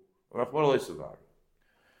Savaru. Rachman L'Oy Savaru.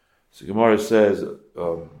 So Gemara says.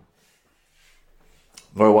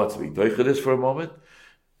 Gemara wants to be doicha this for a moment.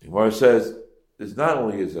 The Gemara says, it's not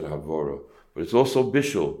only is it havora, but it's also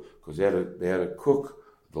bishul, because they had to cook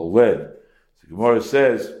the lead. So Gemara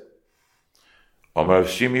says, Amar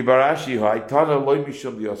Shimi Barashi, Haitana loy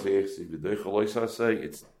mishum diyasei v'doicha loy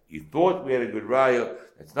sasei. He thought we had a good raya.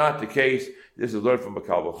 That's not the case. This is learned from a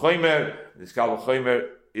Kal V'chomer. This Kal V'chomer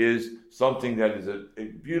is something that is a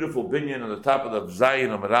beautiful binyan on the top of the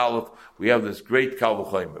Zayin Amar Aleph. We have this great Kal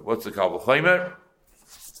V'chomer. What's the Kal V'chomer?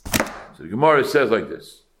 So the Gemara says like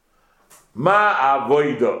this: Ma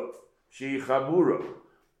avoida she chamura,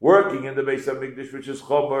 working in the Beis Hamikdash, which is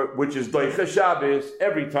chomer, which is doicha Shabbos.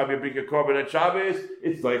 Every time you bring a korban at Shabbos,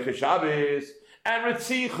 it's doicha Shabbos, and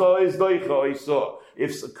ritzicha is doicha isa.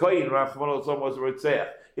 If Kohen Rachman al was ritzech,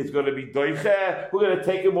 it's going to be doicha. We're going to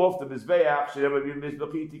take him off the mizbeach.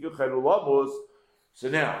 So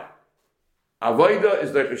now, avoida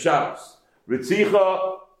is doicha Shabbos.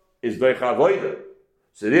 Ritzicha is doicha avoida.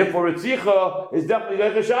 So therefore, Ritzicha is definitely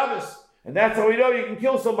Doicha Shabbos. And that's how we know you can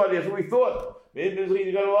kill somebody. That's what we thought. So it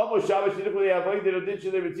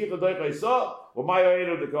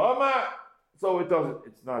doesn't.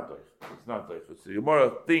 It's not Doicha. It's not Doicha. So the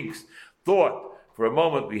Gemara thought for a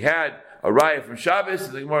moment we had a raya from Shabbos,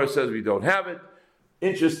 and the Gemara says we don't have it.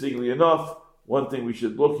 Interestingly enough, one thing we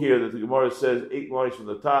should look here that the Gemara says 8 lines from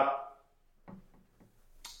the top.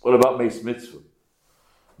 What about Meis Mitzvah?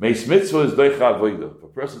 Meis Mitzvah is doicha avoida. If a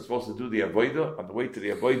person is supposed to do the avoida, on the way to the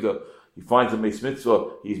avoida, he finds a Meis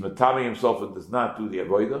Mitzvah, he's matami himself and does not do the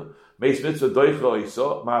avoida. Meis Mitzvah doicha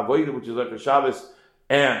isa, ma avoida, which is like a Shabbos,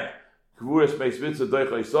 and Kvuras Meis Mitzvah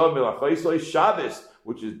doicha isa, milacha isa is Shabbos,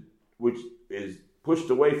 which is pushed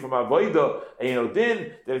away from avoida, and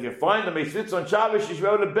then if you find the Meis Mitzvah on Shabbos, you should be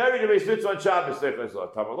able to bury the Meis Mitzvah on Shabbos.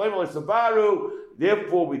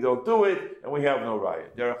 Therefore, we don't do it, and we have no raya.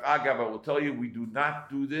 Derech Agav, I will tell you, we do not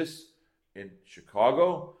do this in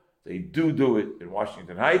Chicago. They do it in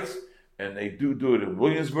Washington Heights, and they do it in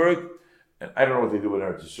Williamsburg. And I don't know what they do in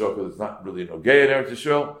Eretz Yisrael, because it's not really no gay in Eretz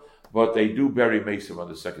Yisrael, but they do bury Mesim on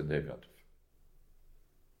the second day of Yom Tov.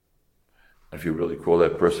 If you really call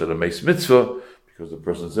that person a Meis Mitzvah, because the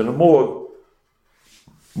person's in a morgue,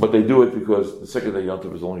 but they do it because the second day of Yom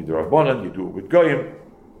Tov is only the Rabbanan. You do it with Goyim.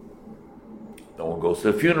 No one goes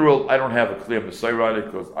to the funeral. I don't have a clear Messiah on it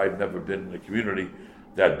because I've never been in a community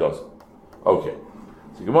that doesn't. Okay.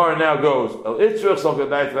 So Gemara now goes, El Itzrich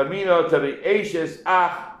Salkadait Ramino Tari Eishes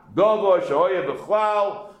Ach Dovo Shoya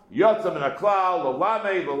B'Chlal Yotza Min HaKlal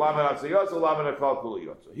L'Lamed Atzayotza L'Lamed HaKlal Kula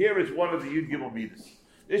Yotza. Here is one of the Yud Gimel Midas.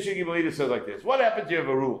 This Yud Gimel Midas says like this: what happens if you have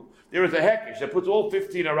a rule? There is a hekesh that puts all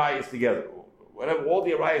 15 arayas together, whatever, all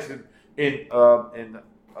the arayas in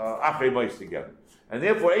Achrei Mos together. And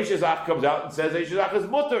therefore, Eishes Ach comes out and says Eishes Ach is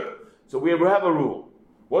mutter. So we have a rule.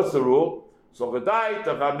 What's the rule? So V'dai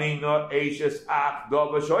Tachamina Eishes Ach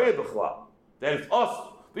Dova Shoyed B'Chlal. That it's us.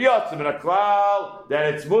 V'yatzim in a klal. That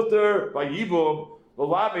it's mutter by Yibum. It's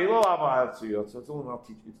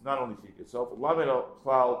not only teaching itself.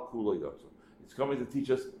 It's coming to teach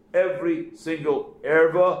us every single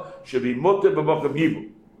erva should be mutter b'makam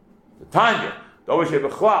yibu. The Tanya, the always have a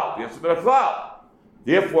cloud. You have to be a cloud.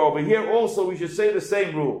 Therefore, over here also we should say the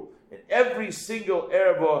same rule. And every single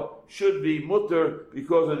erva should be mutter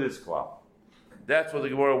because of this cloud. That's what the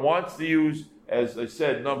Gemara wants to use, as I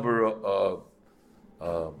said, number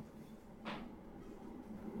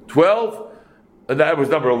 12, and that was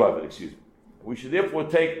number 11, excuse me. We should therefore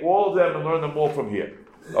take all of them and learn them all from here.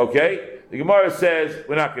 Okay? The Gemara says,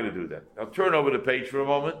 we're not going to do that. I'll turn over the page for a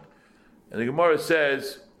moment. And the Gemara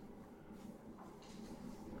says,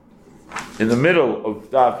 in the middle of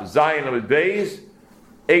Daf Zion Amid Beis,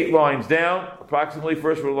 8 lines down, approximately,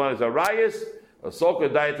 first line is Arayas, Asoka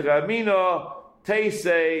Dayat Ramina,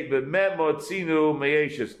 Teisei B'memotzinu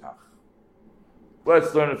Me'eshes Ach.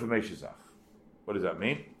 Let's learn it from Me'eshes Ach. What does that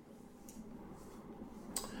mean?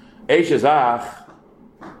 Eshes Ach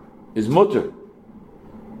is mutter.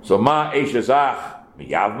 So Ma Eshes Ach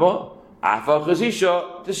Miyavma, Afa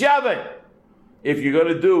Chazisha Tishyaveh. If you're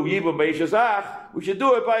going to do Yibum Me'eshes Ach, we should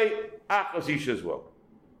do it by Ach Chazisha as well.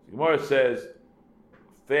 The Gemara says,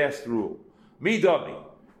 fast rule. Midami.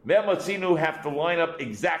 Me'motzinu have to line up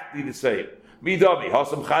exactly the same. Midami,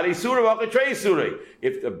 Hasam Chari Surah, Vakatrei Surah.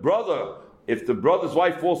 If the brother's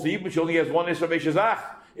wife falls to Yibum, she only has one Isra Me'eshazach.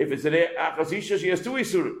 If it's an Achazisha, she has 2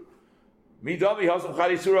 Isura. Midami, Hasam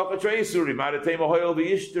Chari Surah, Vakatrei Surah. Maratema Hoyel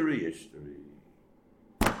V'Ishtari.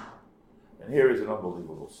 And here is an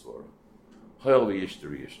unbelievable story. Hoyel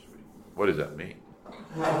V'Ishtari. What does that mean?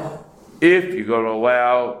 If you're going to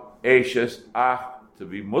allow Eshes Ach to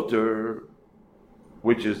be mutter,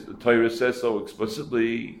 which is, the Torah says so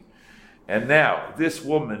explicitly, and now this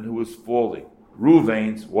woman who was falling,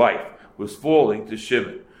 Ruvain's wife, was falling to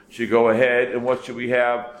Shimon, should go ahead, and what should we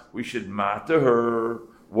have? We should matter her.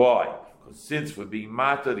 Why? Because since we're being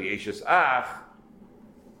matter the Eshes Ach,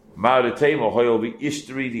 Ma'aretema Hoyel the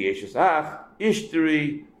Ishtari the Eshes Ach,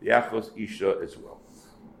 Ishtari the Achos Isha as well.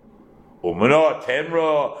 Umana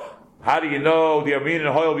Temra. How do you know the Amin and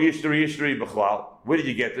Hoyel Ishtari B'chlal? Where did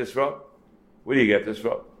you get this from? So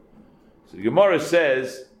the Gemara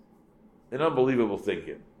says an unbelievable thing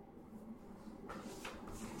here.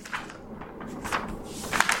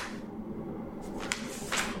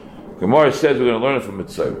 Gemara says we're going to learn it from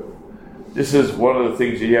Mitzvah. This is one of the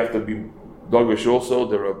things that you have to be dogish also.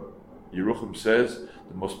 Yerucham says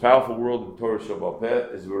the most powerful word in Torah Shabbat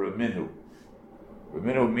Peh is Raminu.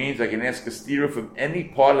 Raminu means I can ask a stira from any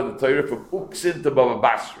part of the Torah, from Uksin to Bava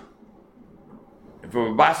Basra, and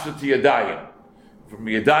from Basra to Yadayim, from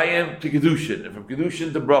Yadayim to Kedushin, and from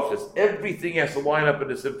Kedushin to Brachas. Everything has to line up in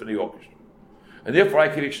the symphony orchestra, and therefore I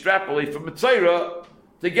can extrapolate from Mitzvah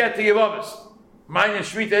to get to Yevamos. Mine and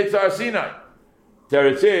Shmita Eitzar Sinai.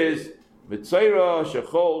 Teretz is Mitzvah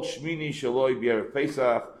Shechol Shmini Shaloi B'Erev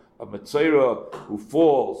Pesach. A Mitzvah who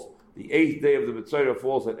falls the 8th day of the Mitzvah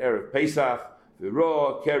falls on Erev Pesach. The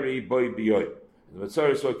raw carry boy biyoy. The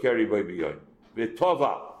Mitzvah saw carry boy biyoy.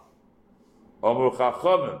 V'tova. Amru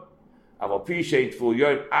Chachamim. Aval pi shein tful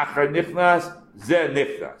yoyim achar nichnas ze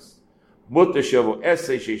nichnas. Mutter shavo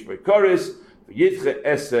esei sheish boy koris. V'yitche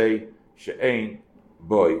esei she'ein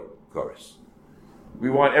boy koris. We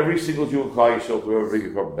want every single Jew in Klal Yisrael to ever bring a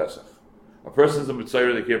korban Pesach. A person's a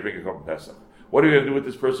Mitzvah, they can't bring a korban Pesach. What are we going to do with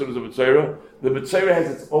this person who's a Mitzvah? The Mitzvah has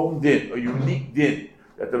its own din, a unique din,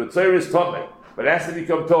 that the Mitzvah is tamei, but it has to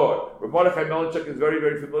become Torah. Rav Mordechai Melanchuk is very,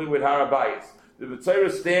 very familiar with Har HaBayis. The Mitzvah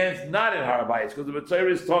stands not in Har HaBayis because the Mitzvah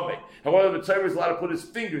is tamei. However, the Mitzvah is allowed to put his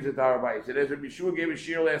fingers into Har HaBayis. And as Rabbi Yeshua gave a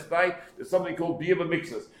shir last night, there's something called Biyam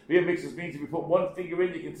Mixas. Biyam Mixas means if you put one finger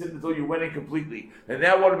in, you can sit until you went in completely. And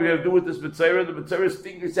now what are we going to do with this Mitzvah? The Mitzvah's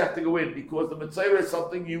fingers have to go in because the Mitzvah is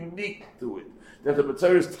something unique to it. That the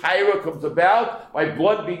Mitzvah's Taira comes about by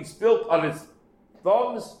blood being spilt on its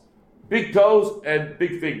thumbs, big toes, and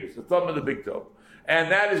big fingers. The thumb and the big toe. And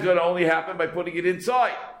that is going to only happen by putting it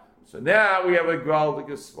inside. So now we have a Graldik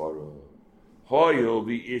Svara. Hoyel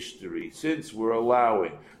the Ishtari. Since we're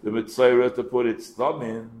allowing the Mitzvah to put its thumb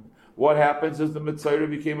in, what happens is the Mitzvah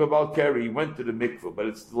became a Balkari. He went to the mikveh, but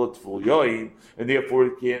it's still at full yoyim, and therefore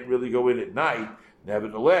it can't really go in at night.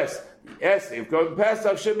 Nevertheless, the essay of Korban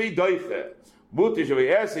Pesach should be doiche. Mutter should be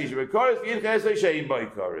essay, should be koris, yirche essay shein by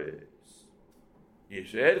koris.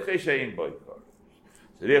 Yirche shein by koris.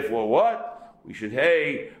 So therefore what? We should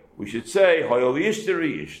say, Hoyel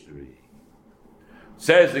Ishtari.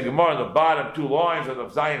 Says the Gemara on the bottom 2 lines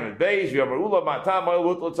of Zion and Beis, Yamarula Matam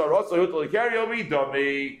Hoyel Hutel Tzarosa Hutel Ikario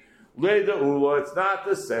Midami Leda Ula. It's not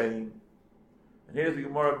the same. And here's the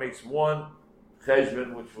Gemara makes one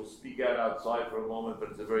cheshbon, which we'll speak out outside for a moment, but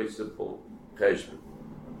it's a very simple cheshbon.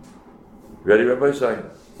 Ready, Rabbi? Saying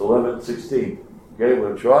 11:16. Okay, we're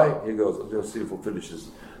going to try. Here goes. Let's see if we'll finish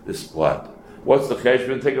this Blatt. What's the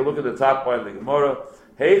cheshbon? Take a look at the top line of the Gemara.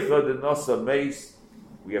 Heicha de nasa meis.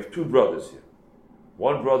 We have two brothers here.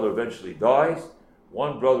 One brother eventually dies.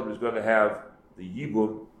 One brother is going to have the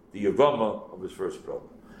yibum, the yevama of his first brother.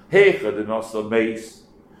 Heicha de nasa meis.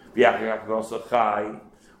 V'yachach nasa chai.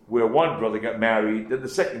 Where one brother got married, then the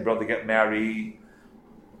second brother got married,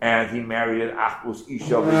 and he married an achos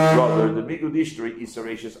isha of his brother. The migud ishtri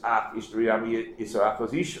isarashis ach ishtri ami isar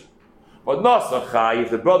achos isha. But nasa chai, if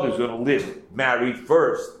the brother is going to live married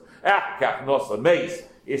first, achach nasa meis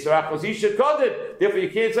isar achos isha kodin. Therefore, you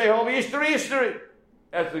can't say holy ishtri.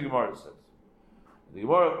 That's what the Gemara says. The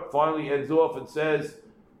Gemara finally ends off and says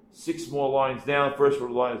 6 more lines down. First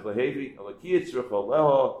line is lahevi alakiya tzrich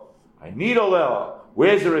aleha. I need aleha.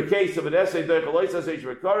 Where's the case of an essay? Where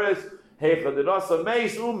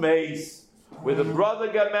the brother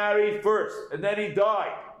got married first, and then he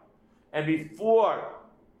died. And before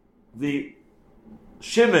the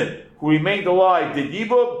Shimon, who remained alive, did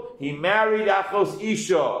Yibum, he married Achos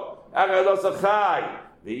Isha. Achos Achai.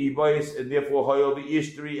 The Ibayis, and therefore Hoyo the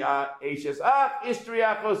Ishtri Ashes Ishtri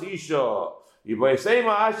Achos Isha.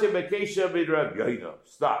 Ibayisema Ashem Bekesha Bid Rabbi Yoina.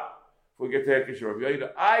 Stop. Get to Hekesh Rabbi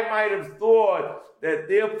Yoina. I might have thought that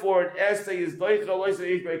therefore an essay is Doicha Loisa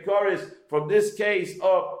Ish Beikaris from this case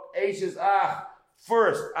of Ashes Ach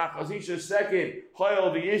first, Achazisha second,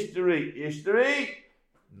 Hoyel the Ishtari.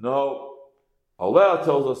 No. Allah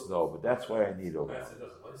tells us no, but that's why I need Allah.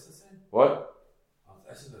 What?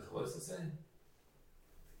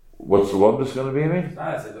 What's the lumdus going to be, me?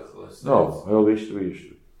 No, Hoyel the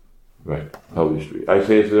Ishtari. Right, Hoyel the Ishtari. I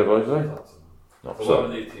say it's the Loisa? No,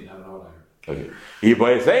 11:18, I don't know what I heard. Okay.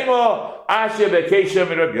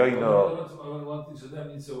 So that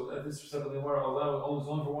means at this second Gemara, allow only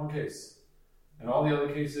for one case, and all the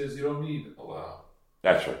other cases you don't need allow.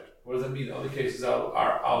 That's right. What does that mean? Other cases are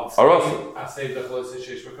out. Also. I saved the close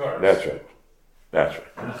sheish b'karis. That's right. That's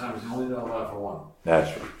right. And you only don't allow for one.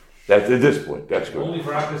 That's right. That's at this point. That's good. Only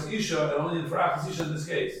for Achas Isha, and only for Achas Isha in this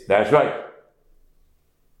case. That's right.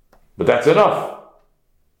 But that's enough.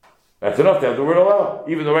 That's enough to have the word allow.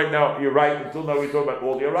 Even though right now, you're right, until now we're talking about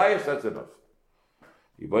all the arayas, that's enough.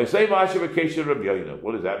 What does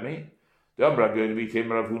that mean?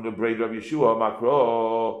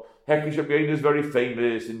 Hekesh Rabbi Yoina is very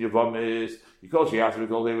famous in Yevamos. He calls Sheyasri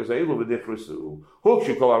called Evaseilu v'Dichrasu. Hook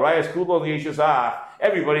should call arayas kulo on the Eishes Ach.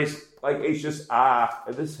 Everybody's like Eishes Ach.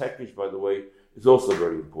 And this Hekesh, by the way, is also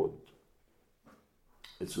very important.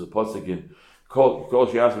 It's the pasuk in Kol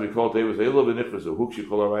Sheyasri called Evaseilu v'Dichrasu. Hook should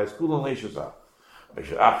call arayas kulo on the Eishes Ach.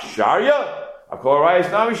 Ach Sharia. I call arayas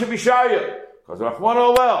now. We should be Sharia because Rachman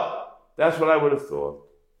Olel. That's what I would have thought.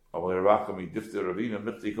 What are you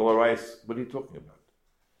talking about?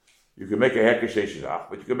 You can make a hekesh ach,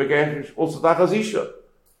 but you can make a hekesh also tachazisha.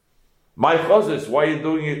 My chazis, why are you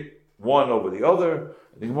doing it one over the other?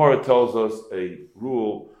 And the Gemara tells us a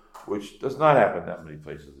rule which does not happen that many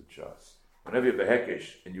places in Shas. Whenever you have a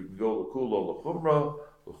hekesh and you can go l'kulo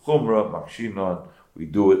l'chumra makshinon, we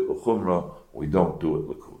do it l'chumra, we don't do it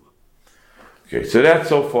l'kula. Okay, so that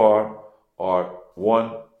so far are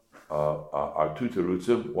our two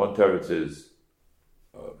terutzim. One teretz is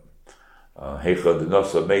Heicha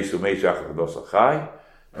Denasa Meisu Meishach Denasa Chai,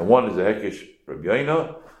 and one is the Hekesh Rabbi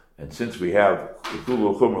Yoina. And since we have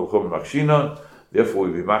Kulu Chumra Makshinon, therefore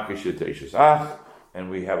we be Makish to Eishes Ach, and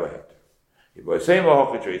we have a hector. If I say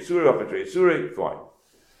Hakatrei fine.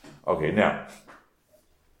 Okay, now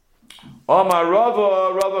Amar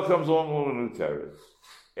Rava comes along with a new teretz.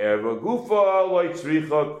 Erva Gufa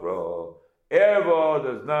Loitzricha Kra. Erva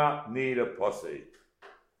does not need a pasuk.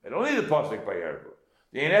 They don't need a pasuk by Erva.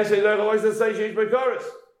 The NSA doesn't say change by chorus.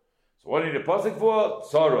 So what do you need a pasuk for?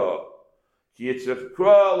 Tzara. Ki yitzrich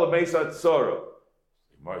kra l'meisat tzara.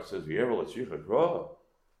 Gemara says, "V'erva l'tzricha kra."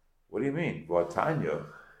 What do you mean? Tanya.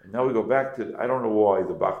 And now we go back to. I don't know why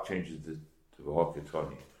the Bach changes it to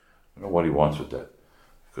v'haketani. I don't know what he wants with that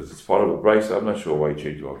because it's part of the Bryce. I'm not sure why he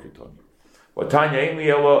changed v'haketani. Tanya ein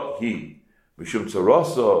li'ela he mishum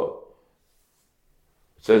tzarasa.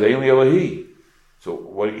 It says ein li'ela he. So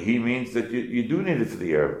what he means that you do need it for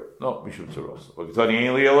the Erva. No, Mishum Tzaros.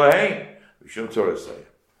 Mishum Tzaros.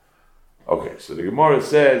 Okay, so the Gemara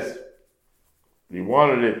says he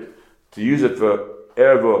wanted it to use it for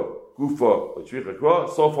Erva, Gufa, L'Tzricha Kra.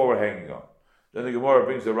 So far we're hanging on. Then the Gemara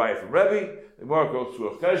brings the riot from Rebbe. The Gemara goes to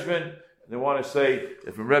a cheshbon, and they want to say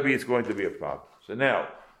that from Rebbe it's going to be a problem. So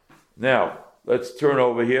now let's turn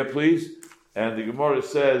over here, please. And the Gemara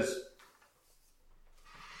says.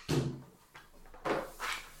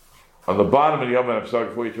 On the bottom of the Yom, I'm sorry,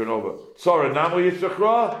 before you turn over. Tzara Namu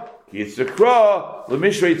Yitzchakra, Yitzchakra,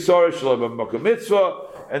 Lemishrei Tzara Shalom Makam Mitzvah,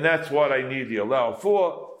 and that's what I need the allow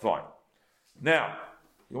for. Fine. Now,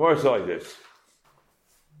 the Gemara says like this.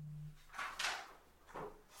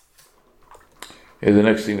 Here's the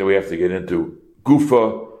next thing that we have to get into.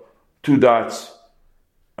 Gufa, 2 dots.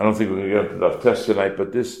 I don't think we're going to get into the test tonight,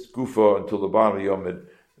 but this Gufa until the bottom of the Yom,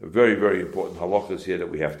 very, very important halachas here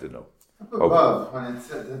that we have to know. Up above, when it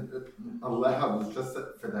said that Aleha was just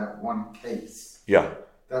for that one case. Yeah.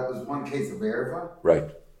 That was one case of Erva?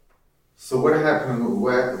 Right. So what happened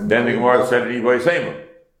when... Then the Gemara said Iboy Seimer.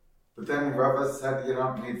 But then Rava said you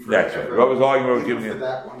don't need for That's right. Rava's argument was giving for it.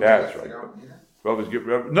 that one That's case, right. You don't need it? Rava's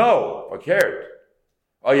giving... No, I cared.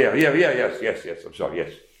 Oh, yes. I'm sorry,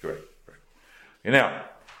 yes, correct. And now,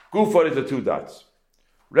 Gufa is the 2 dots.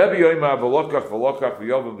 Rebbe Yoima v'lokach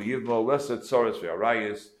v'yovim v'yivmo leset tzoros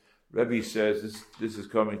v'arayis. Rebbe says this is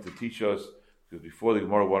coming to teach us, because before the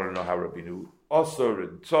Gemara wanted to know how Rebbe knew Osir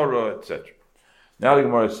and Tzara, etc. Now the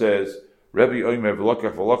Gemara says, Rebbe Yoima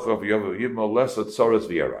v'lokach v'yovim v'yivmo leset tzoros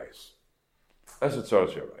v'arayis. Leset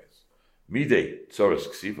tzoros v'arayis. Midei tzoros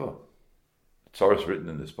ksiva. Tzoros written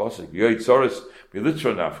in this pasuk. Yoy tzoros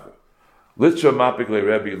v'litra nafka. Litra mapikle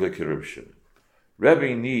Rebbe l'kirib Shimon.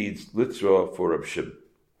 Rebbe needs litra for Reb Shimon.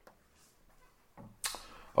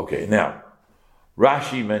 Okay, now,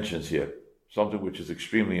 Rashi mentions here something which is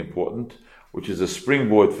extremely important, which is a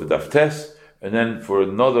springboard for Daftes, and then for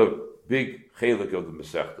another big chelik of the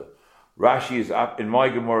Masechta. Rashi is up in my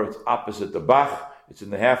Gemara, it's opposite the Bach, it's in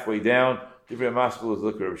the halfway down. Divrei Maskil is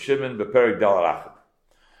Likar of Shimon, Beperik Dal Achim.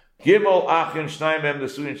 Gimel Achin Shnaim Em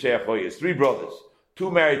Nesuin Sheachoyes, 3 brothers,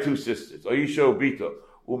 2 married, 2 sisters, Oyisha Ubito,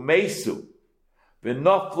 Umesu,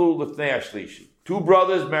 V'naflu Lefnei Ashlishi. 2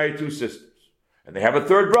 brothers married 2 sisters. And they have a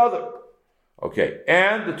 3rd brother. Okay,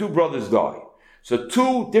 and the 2 brothers die. So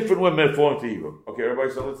 2 different women fall into evil. Okay, everybody,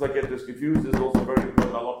 so let's not get this confused. This is also very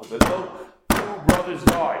important. Allah said, no, 2 brothers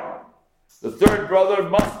die. The 3rd brother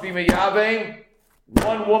must be Meyavim,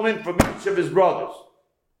 1 woman from each of his brothers.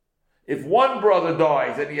 If 1 brother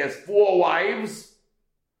dies and he has 4 wives,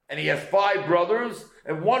 and he has 5 brothers,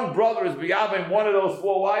 and 1 brother is Meyavim, 1 of those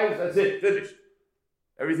 4 wives, that's it, finished.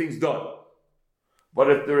 Everything's done. But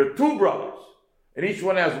if there are 2 brothers, and each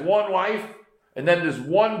one has 1 wife, and then there's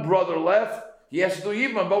 1 brother left, he has to do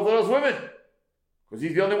Yibam on both of those women, because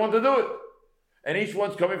he's the only one to do it. And each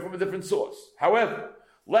one's coming from a different source. However,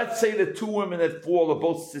 let's say the 2 women that fall are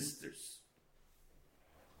both sisters.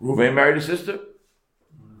 Reuven married a sister?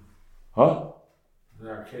 Huh? In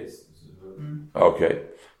our case. Okay.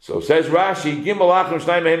 So says Rashi, Gimel Achim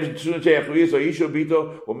Shnayim Mehem Shun Sheachuyis Oyisho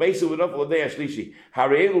Bito Umesu V'Nof L'Dei Ashlishi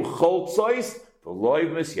Hareelu Chol Tzois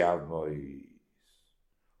V'Loiv Misyavmois.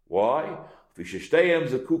 Why? Because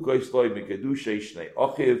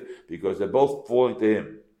they're both falling to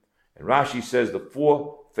him. And Rashi says the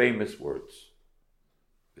 4 famous words.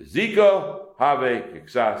 Zika have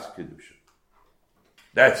Kiksas Kedusha.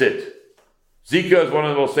 That's it. Zika is one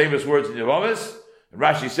of the most famous words in Yevamos. And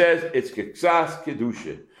Rashi says it's Kiksas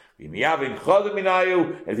Kedusha. If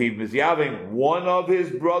he's mizyav one of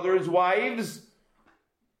his brother's wives,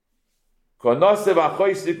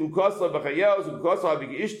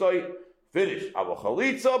 finish.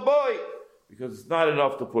 Because it's not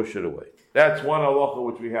enough to push it away. That's one halacha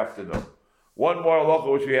which we have to know. One more halacha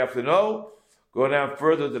which we have to know. Go down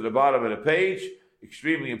further to the bottom of the page.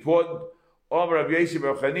 Extremely important. The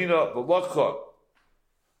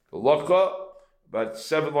lakha, about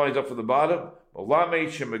 7 lines up from the bottom. That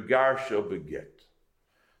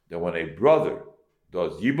when a brother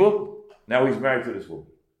does yibum, now he's married to this woman.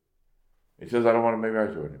 He says, I don't want to be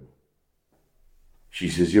married to her anymore. She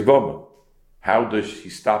says, Yevamos. How does he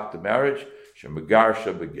stop the marriage?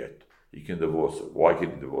 Shemagarsha beget. He can divorce her. Why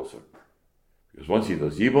can he divorce her? Because once he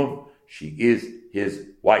does yibum, she is his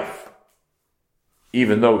wife.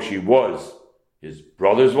 Even though she was his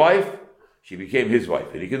brother's wife, she became his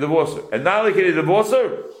wife, and he can divorce her. And not only can he divorce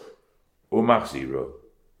her, umachziro,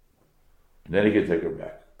 and then he can take her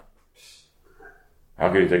back. How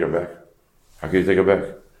can he take her back? How can he take her back?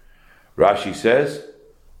 Rashi says,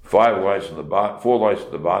 4 lines from the bottom.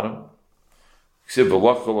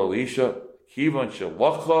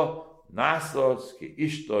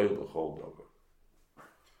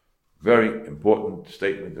 Very important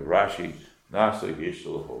statement of Rashi.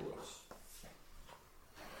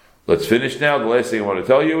 Let's finish now. The last thing I want to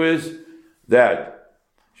tell you is that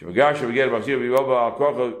and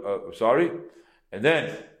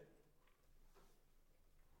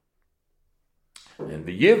then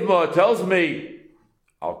the Yivma tells me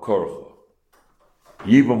al korcha.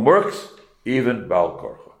 Yibum works even bal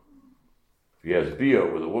korcha. If he has bia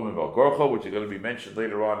with a woman Balkorcha, which is going to be mentioned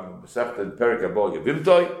later on in Masechta and Perek Abol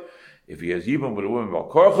Yevimtoi, if he has Yibam with a woman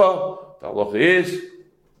Balkorcha, the halacha is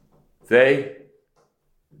they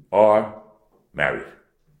are married.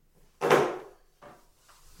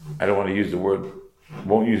 I don't want to use the word,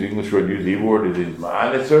 won't use the English word, use the Hebrew word, it is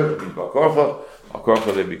ma'anitzer, it means Balkorcha,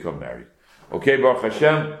 Balkorcha, they become married. Okay, Baruch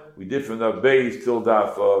Hashem, we did from Daf Beis till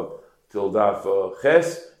Daf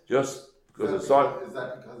Ches, just because it's on. Is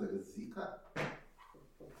that because of the Zika?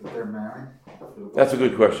 That they're married? That's a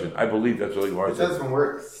good question. I believe that's what Gemara It says. doesn't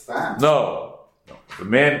work. Stop. No. If a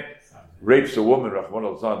man rapes a woman, Rahman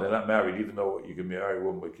al-Zan, they're not married, even though you can marry a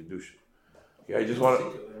woman with Kedusha. Okay, I just want to.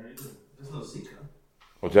 There's no Zika.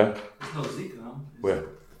 What's that? There's no Zika. No? Where?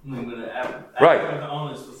 Right. The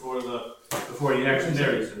onus before he actually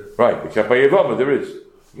marries her. Right, except by Yevamos, there is.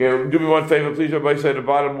 Okay, do me one favor, please. Everybody say the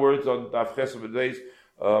bottom words on Daf Chesed B'Deis.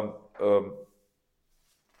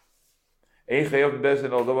 Ein chayav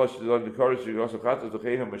bezin al davar shedon dekaris shigos chatas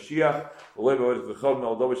v'chein Mashiach v'lei b'odet v'chol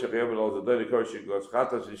al davar shechayav al davar dekaris shigos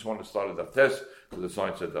chatas. I just want to start a Daf Tes because the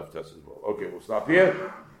sign said Daf Tes as well. Okay, we'll stop here.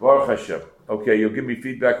 Baruch Hashem. Okay, you'll give me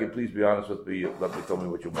feedback and please be honest with me. Let me tell me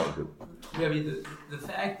what you want to do. Rabbi, the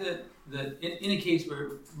fact that in a case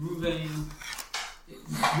where Reuven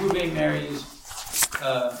marries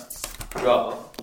Rachel,